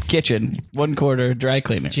 3/4 kitchen, 1/4 dry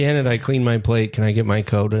cleaner. Janet, I cleaned my plate. Can I get my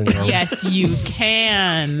code in? Yes, you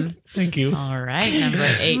can. Thank you. All right, number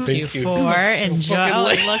 824. Enjoy. Oh,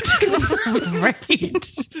 it looks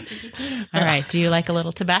great. All right, do you like a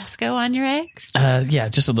little Tabasco on your eggs? Yeah,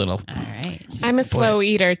 just a little. All right. I'm a slow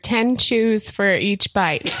eater. 10 chews for each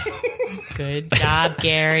bite. Good job,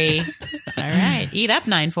 Gary. All right, eat up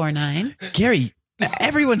 949. Gary,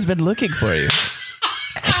 everyone's been looking for you.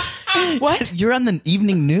 What? You're on the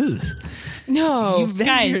evening news. No, You've been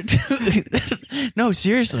guys. here too. No,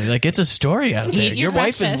 seriously, like it's a story out there. Eat your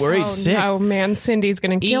wife is breakfast. worried oh sick. no, man, Cindy's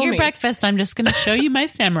gonna Eat kill your me. breakfast. I'm just going to show you my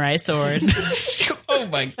samurai sword. Oh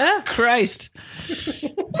my Christ.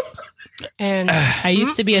 And I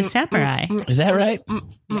used to be a samurai. Is that right?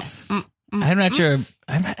 Yes. I'm not sure.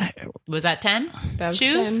 Was that 10? that was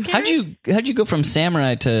Choose. 10. How'd you go from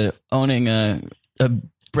samurai to owning a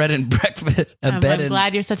bread and breakfast, I'm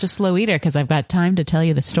glad you're such a slow eater because I've got time to tell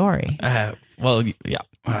you the story. Well,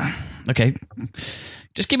 yeah. Okay.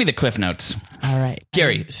 Just give me the cliff notes. All right.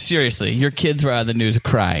 Gary, seriously, your kids were on the news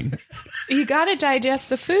crying. You gotta digest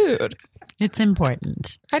the food. It's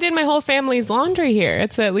important. I did my whole family's laundry here.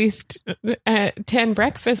 It's at least 10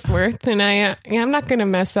 breakfasts worth, and I'm not going to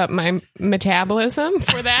mess up my metabolism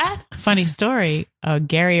for that. Funny story.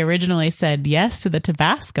 Gary originally said yes to the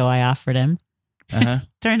Tabasco I offered him. Uh-huh.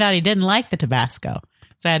 Turned out he didn't like the Tabasco,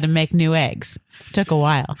 so I had to make new eggs. Took a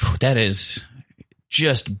while. That is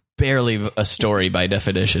just barely a story by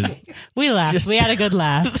definition. We laughed. We had a good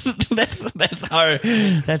laugh. That's hard.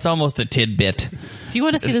 That's almost a tidbit. Do you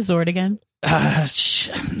want to see the Zord again?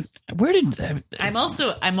 Where did I'm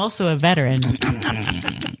also a veteran.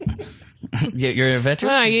 you're a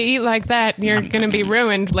veteran? Oh, you eat like that, you're going to be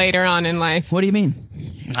ruined later on in life. What do you mean?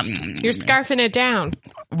 You're scarfing it down.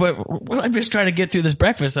 Well, I'm just trying to get through this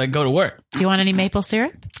breakfast so I can go to work. Do you want any maple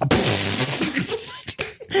syrup?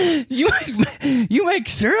 You make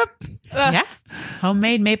syrup? Yeah.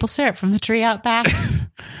 Homemade maple syrup from the tree out back.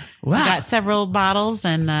 Wow. I got several bottles,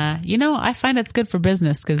 and I find it's good for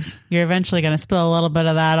business because you're eventually going to spill a little bit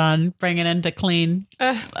of that on bringing it to clean.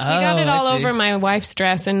 You got it all I see. over my wife's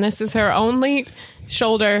dress, and this is her only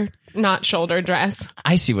not shoulder dress.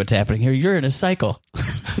 I see what's happening here. You're in a cycle.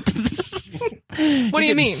 What do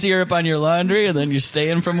you mean? Syrup on your laundry, and then you're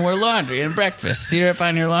staying for more laundry and breakfast. Syrup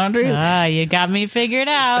on your laundry. You got me figured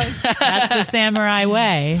out. That's the samurai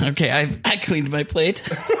way. Okay, I cleaned my plate.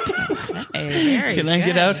 Hey, very Can I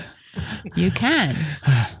get good. out? You can.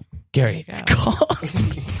 Gary, call.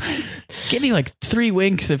 Give me like 3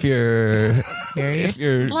 winks if you're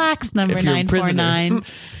Slacks number if you're a prisoner. 949.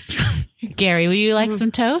 Gary, would you like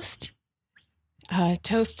some toast?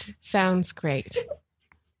 Toast sounds great.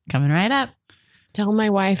 Coming right up. Tell my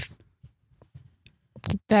wife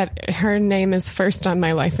that her name is first on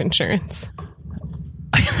my life insurance.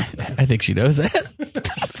 I think she knows that.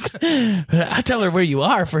 I'll tell her where you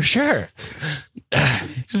are for sure.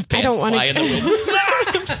 Just I don't want to.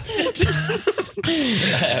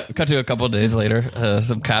 Cut to a couple of days later.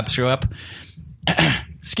 Some cops show up.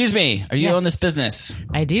 Excuse me. Are you Yes. on this business?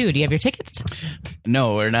 I do. Do you have your tickets?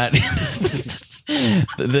 No, we're not.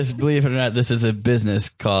 Believe it or not, this is a business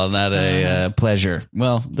call, not a pleasure.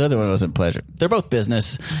 Well, the other one wasn't pleasure. They're both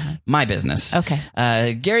business. My business. Okay.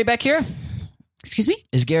 Gary back here? Excuse me?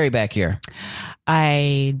 Is Gary back here?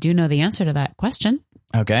 I do know the answer to that question,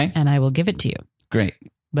 Okay. and I will give it to you. Great.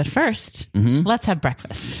 But first, let's have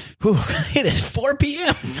breakfast. Whew, it is 4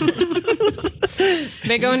 p.m.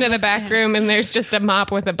 They go into the back room, and there's just a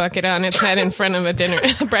mop with a bucket on its head in front of a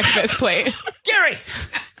breakfast plate. Gary!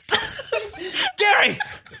 Gary!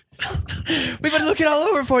 We've been looking all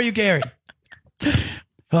over for you, Gary.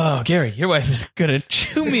 Oh, Gary, your wife is going to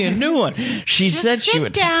chew me a new one. She said she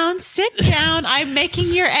would. Sit down. I'm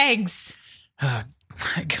making your eggs. Oh,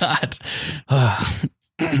 my God.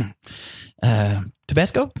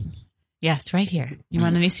 Tabasco? Yes, right here. You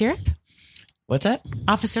want any syrup? What's that?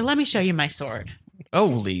 Officer, let me show you my sword.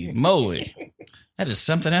 Holy moly. That is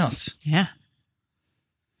something else. Yeah.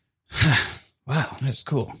 Wow, that's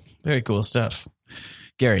cool. Very cool stuff.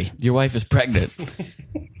 Gary, your wife is pregnant.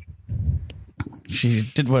 She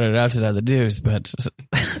didn't want to announce it on the news, but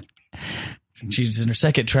she's in her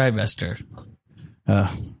second trimester.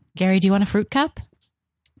 Gary, do you want a fruit cup?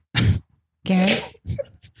 Gary?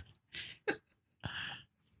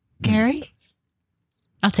 Gary?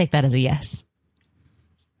 I'll take that as a yes.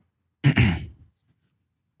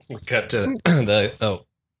 Cut to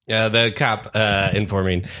the cop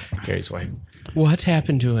informing Gary's wife. What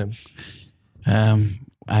happened to him?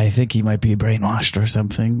 I think he might be brainwashed or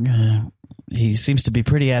something. He seems to be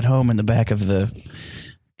pretty at home in the back of the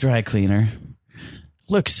dry cleaner.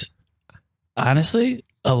 Looks, honestly,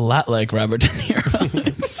 a lot like Robert De Niro.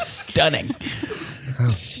 It's stunning.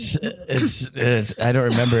 It's I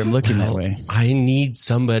don't remember him looking that way. I need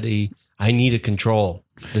somebody. I need a control.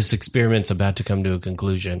 This experiment's about to come to a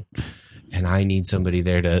conclusion, and I need somebody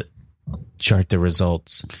there to chart the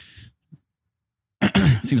results.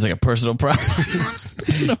 Seems like a personal problem.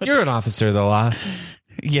 You're an officer of the law.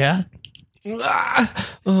 Yeah.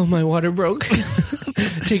 Oh, my water broke.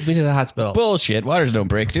 Take me to the hospital. Bullshit. Waters don't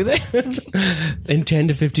break, do they? In 10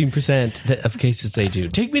 to 15% of cases, they do.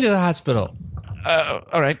 Take me to the hospital.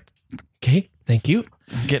 All right. Okay, thank you.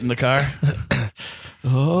 Get in the car.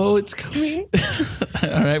 Oh, it's coming.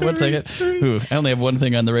 All right, 1 second. Ooh, I only have one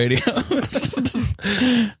thing on the radio.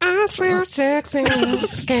 I swear sexy. You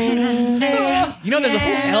know, there's a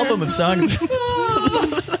whole album of songs.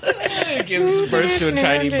 It gives birth to a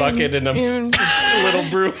tiny bucket and a little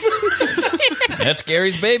broom. That's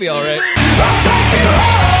Gary's baby, all right.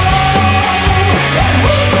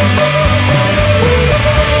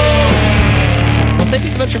 Well, thank you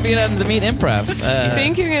so much for being on the Meet Improv.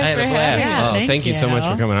 Thank you guys I had for a blast. having me. Oh, thank you so much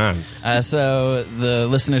for coming on. So the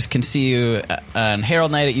listeners can see you on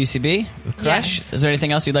Herald Night at UCB with Crush. Yes. Is there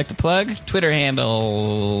anything else you'd like to plug? Twitter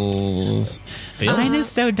handles. Mine is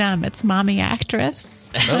so dumb. It's Mommy Actress.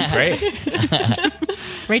 Oh, great.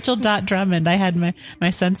 Rachael.Drummond. I had my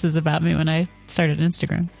senses about me when I started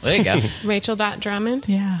Instagram. There you go. Rachael.Drummond.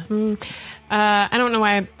 Yeah. I don't know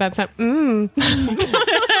why that's not.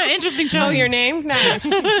 Interesting choice. Oh, your name? Nice.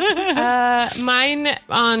 Mine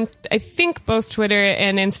on, I think, both Twitter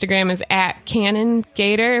and Instagram is at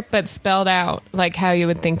Kanengieter, but spelled out like how you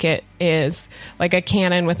would think it is, like a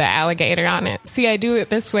cannon with an alligator on it. See, I do it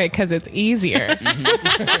this way because it's easier.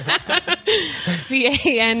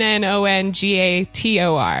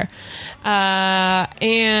 CANNONGATOR.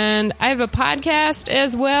 And I have a podcast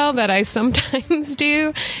as well that I sometimes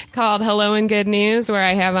do called Hello and Good News, where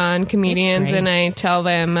I have on comedians and I tell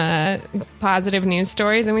them positive news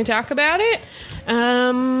stories and we talk about it.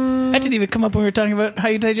 That didn't even come up when we were talking about how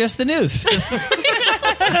you digest the news. Seems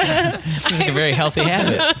like a very healthy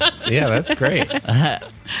habit. Yeah, that's great.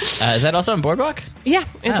 Is that also on Boardwalk? Yeah,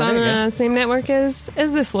 it's Oh, on there you the go. same network as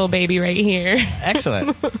this little baby right here.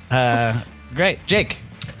 Excellent. Great. Jake.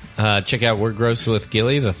 Check out We're Gross with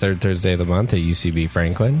Gilly the third Thursday of the month at UCB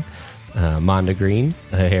Franklin. Monda Green,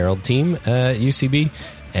 a Herald team at UCB.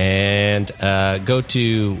 And go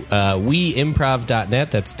to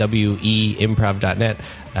weimprov.net. That's weimprov.net.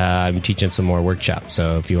 I'm teaching some more workshops.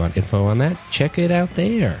 So if you want info on that, check it out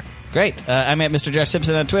there. Great. I'm at Mr. Josh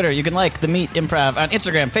Simpson on Twitter. You can like The Meat Improv on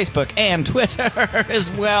Instagram, Facebook, and Twitter as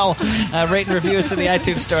well. Rate and review us in the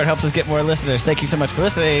iTunes store. It helps us get more listeners. Thank you so much for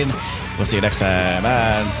listening. We'll see you next time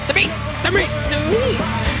on The Meat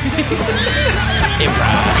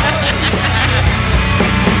Improv.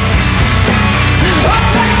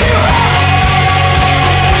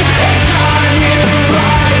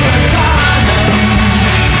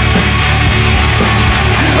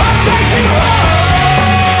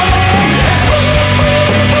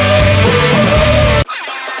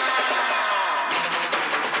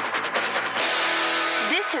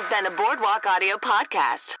 This has been a Boardwalk Audio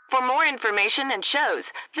podcast. For more information and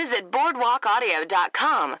shows, visit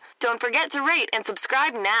boardwalkaudio.com. Don't forget to rate and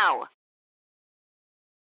subscribe now.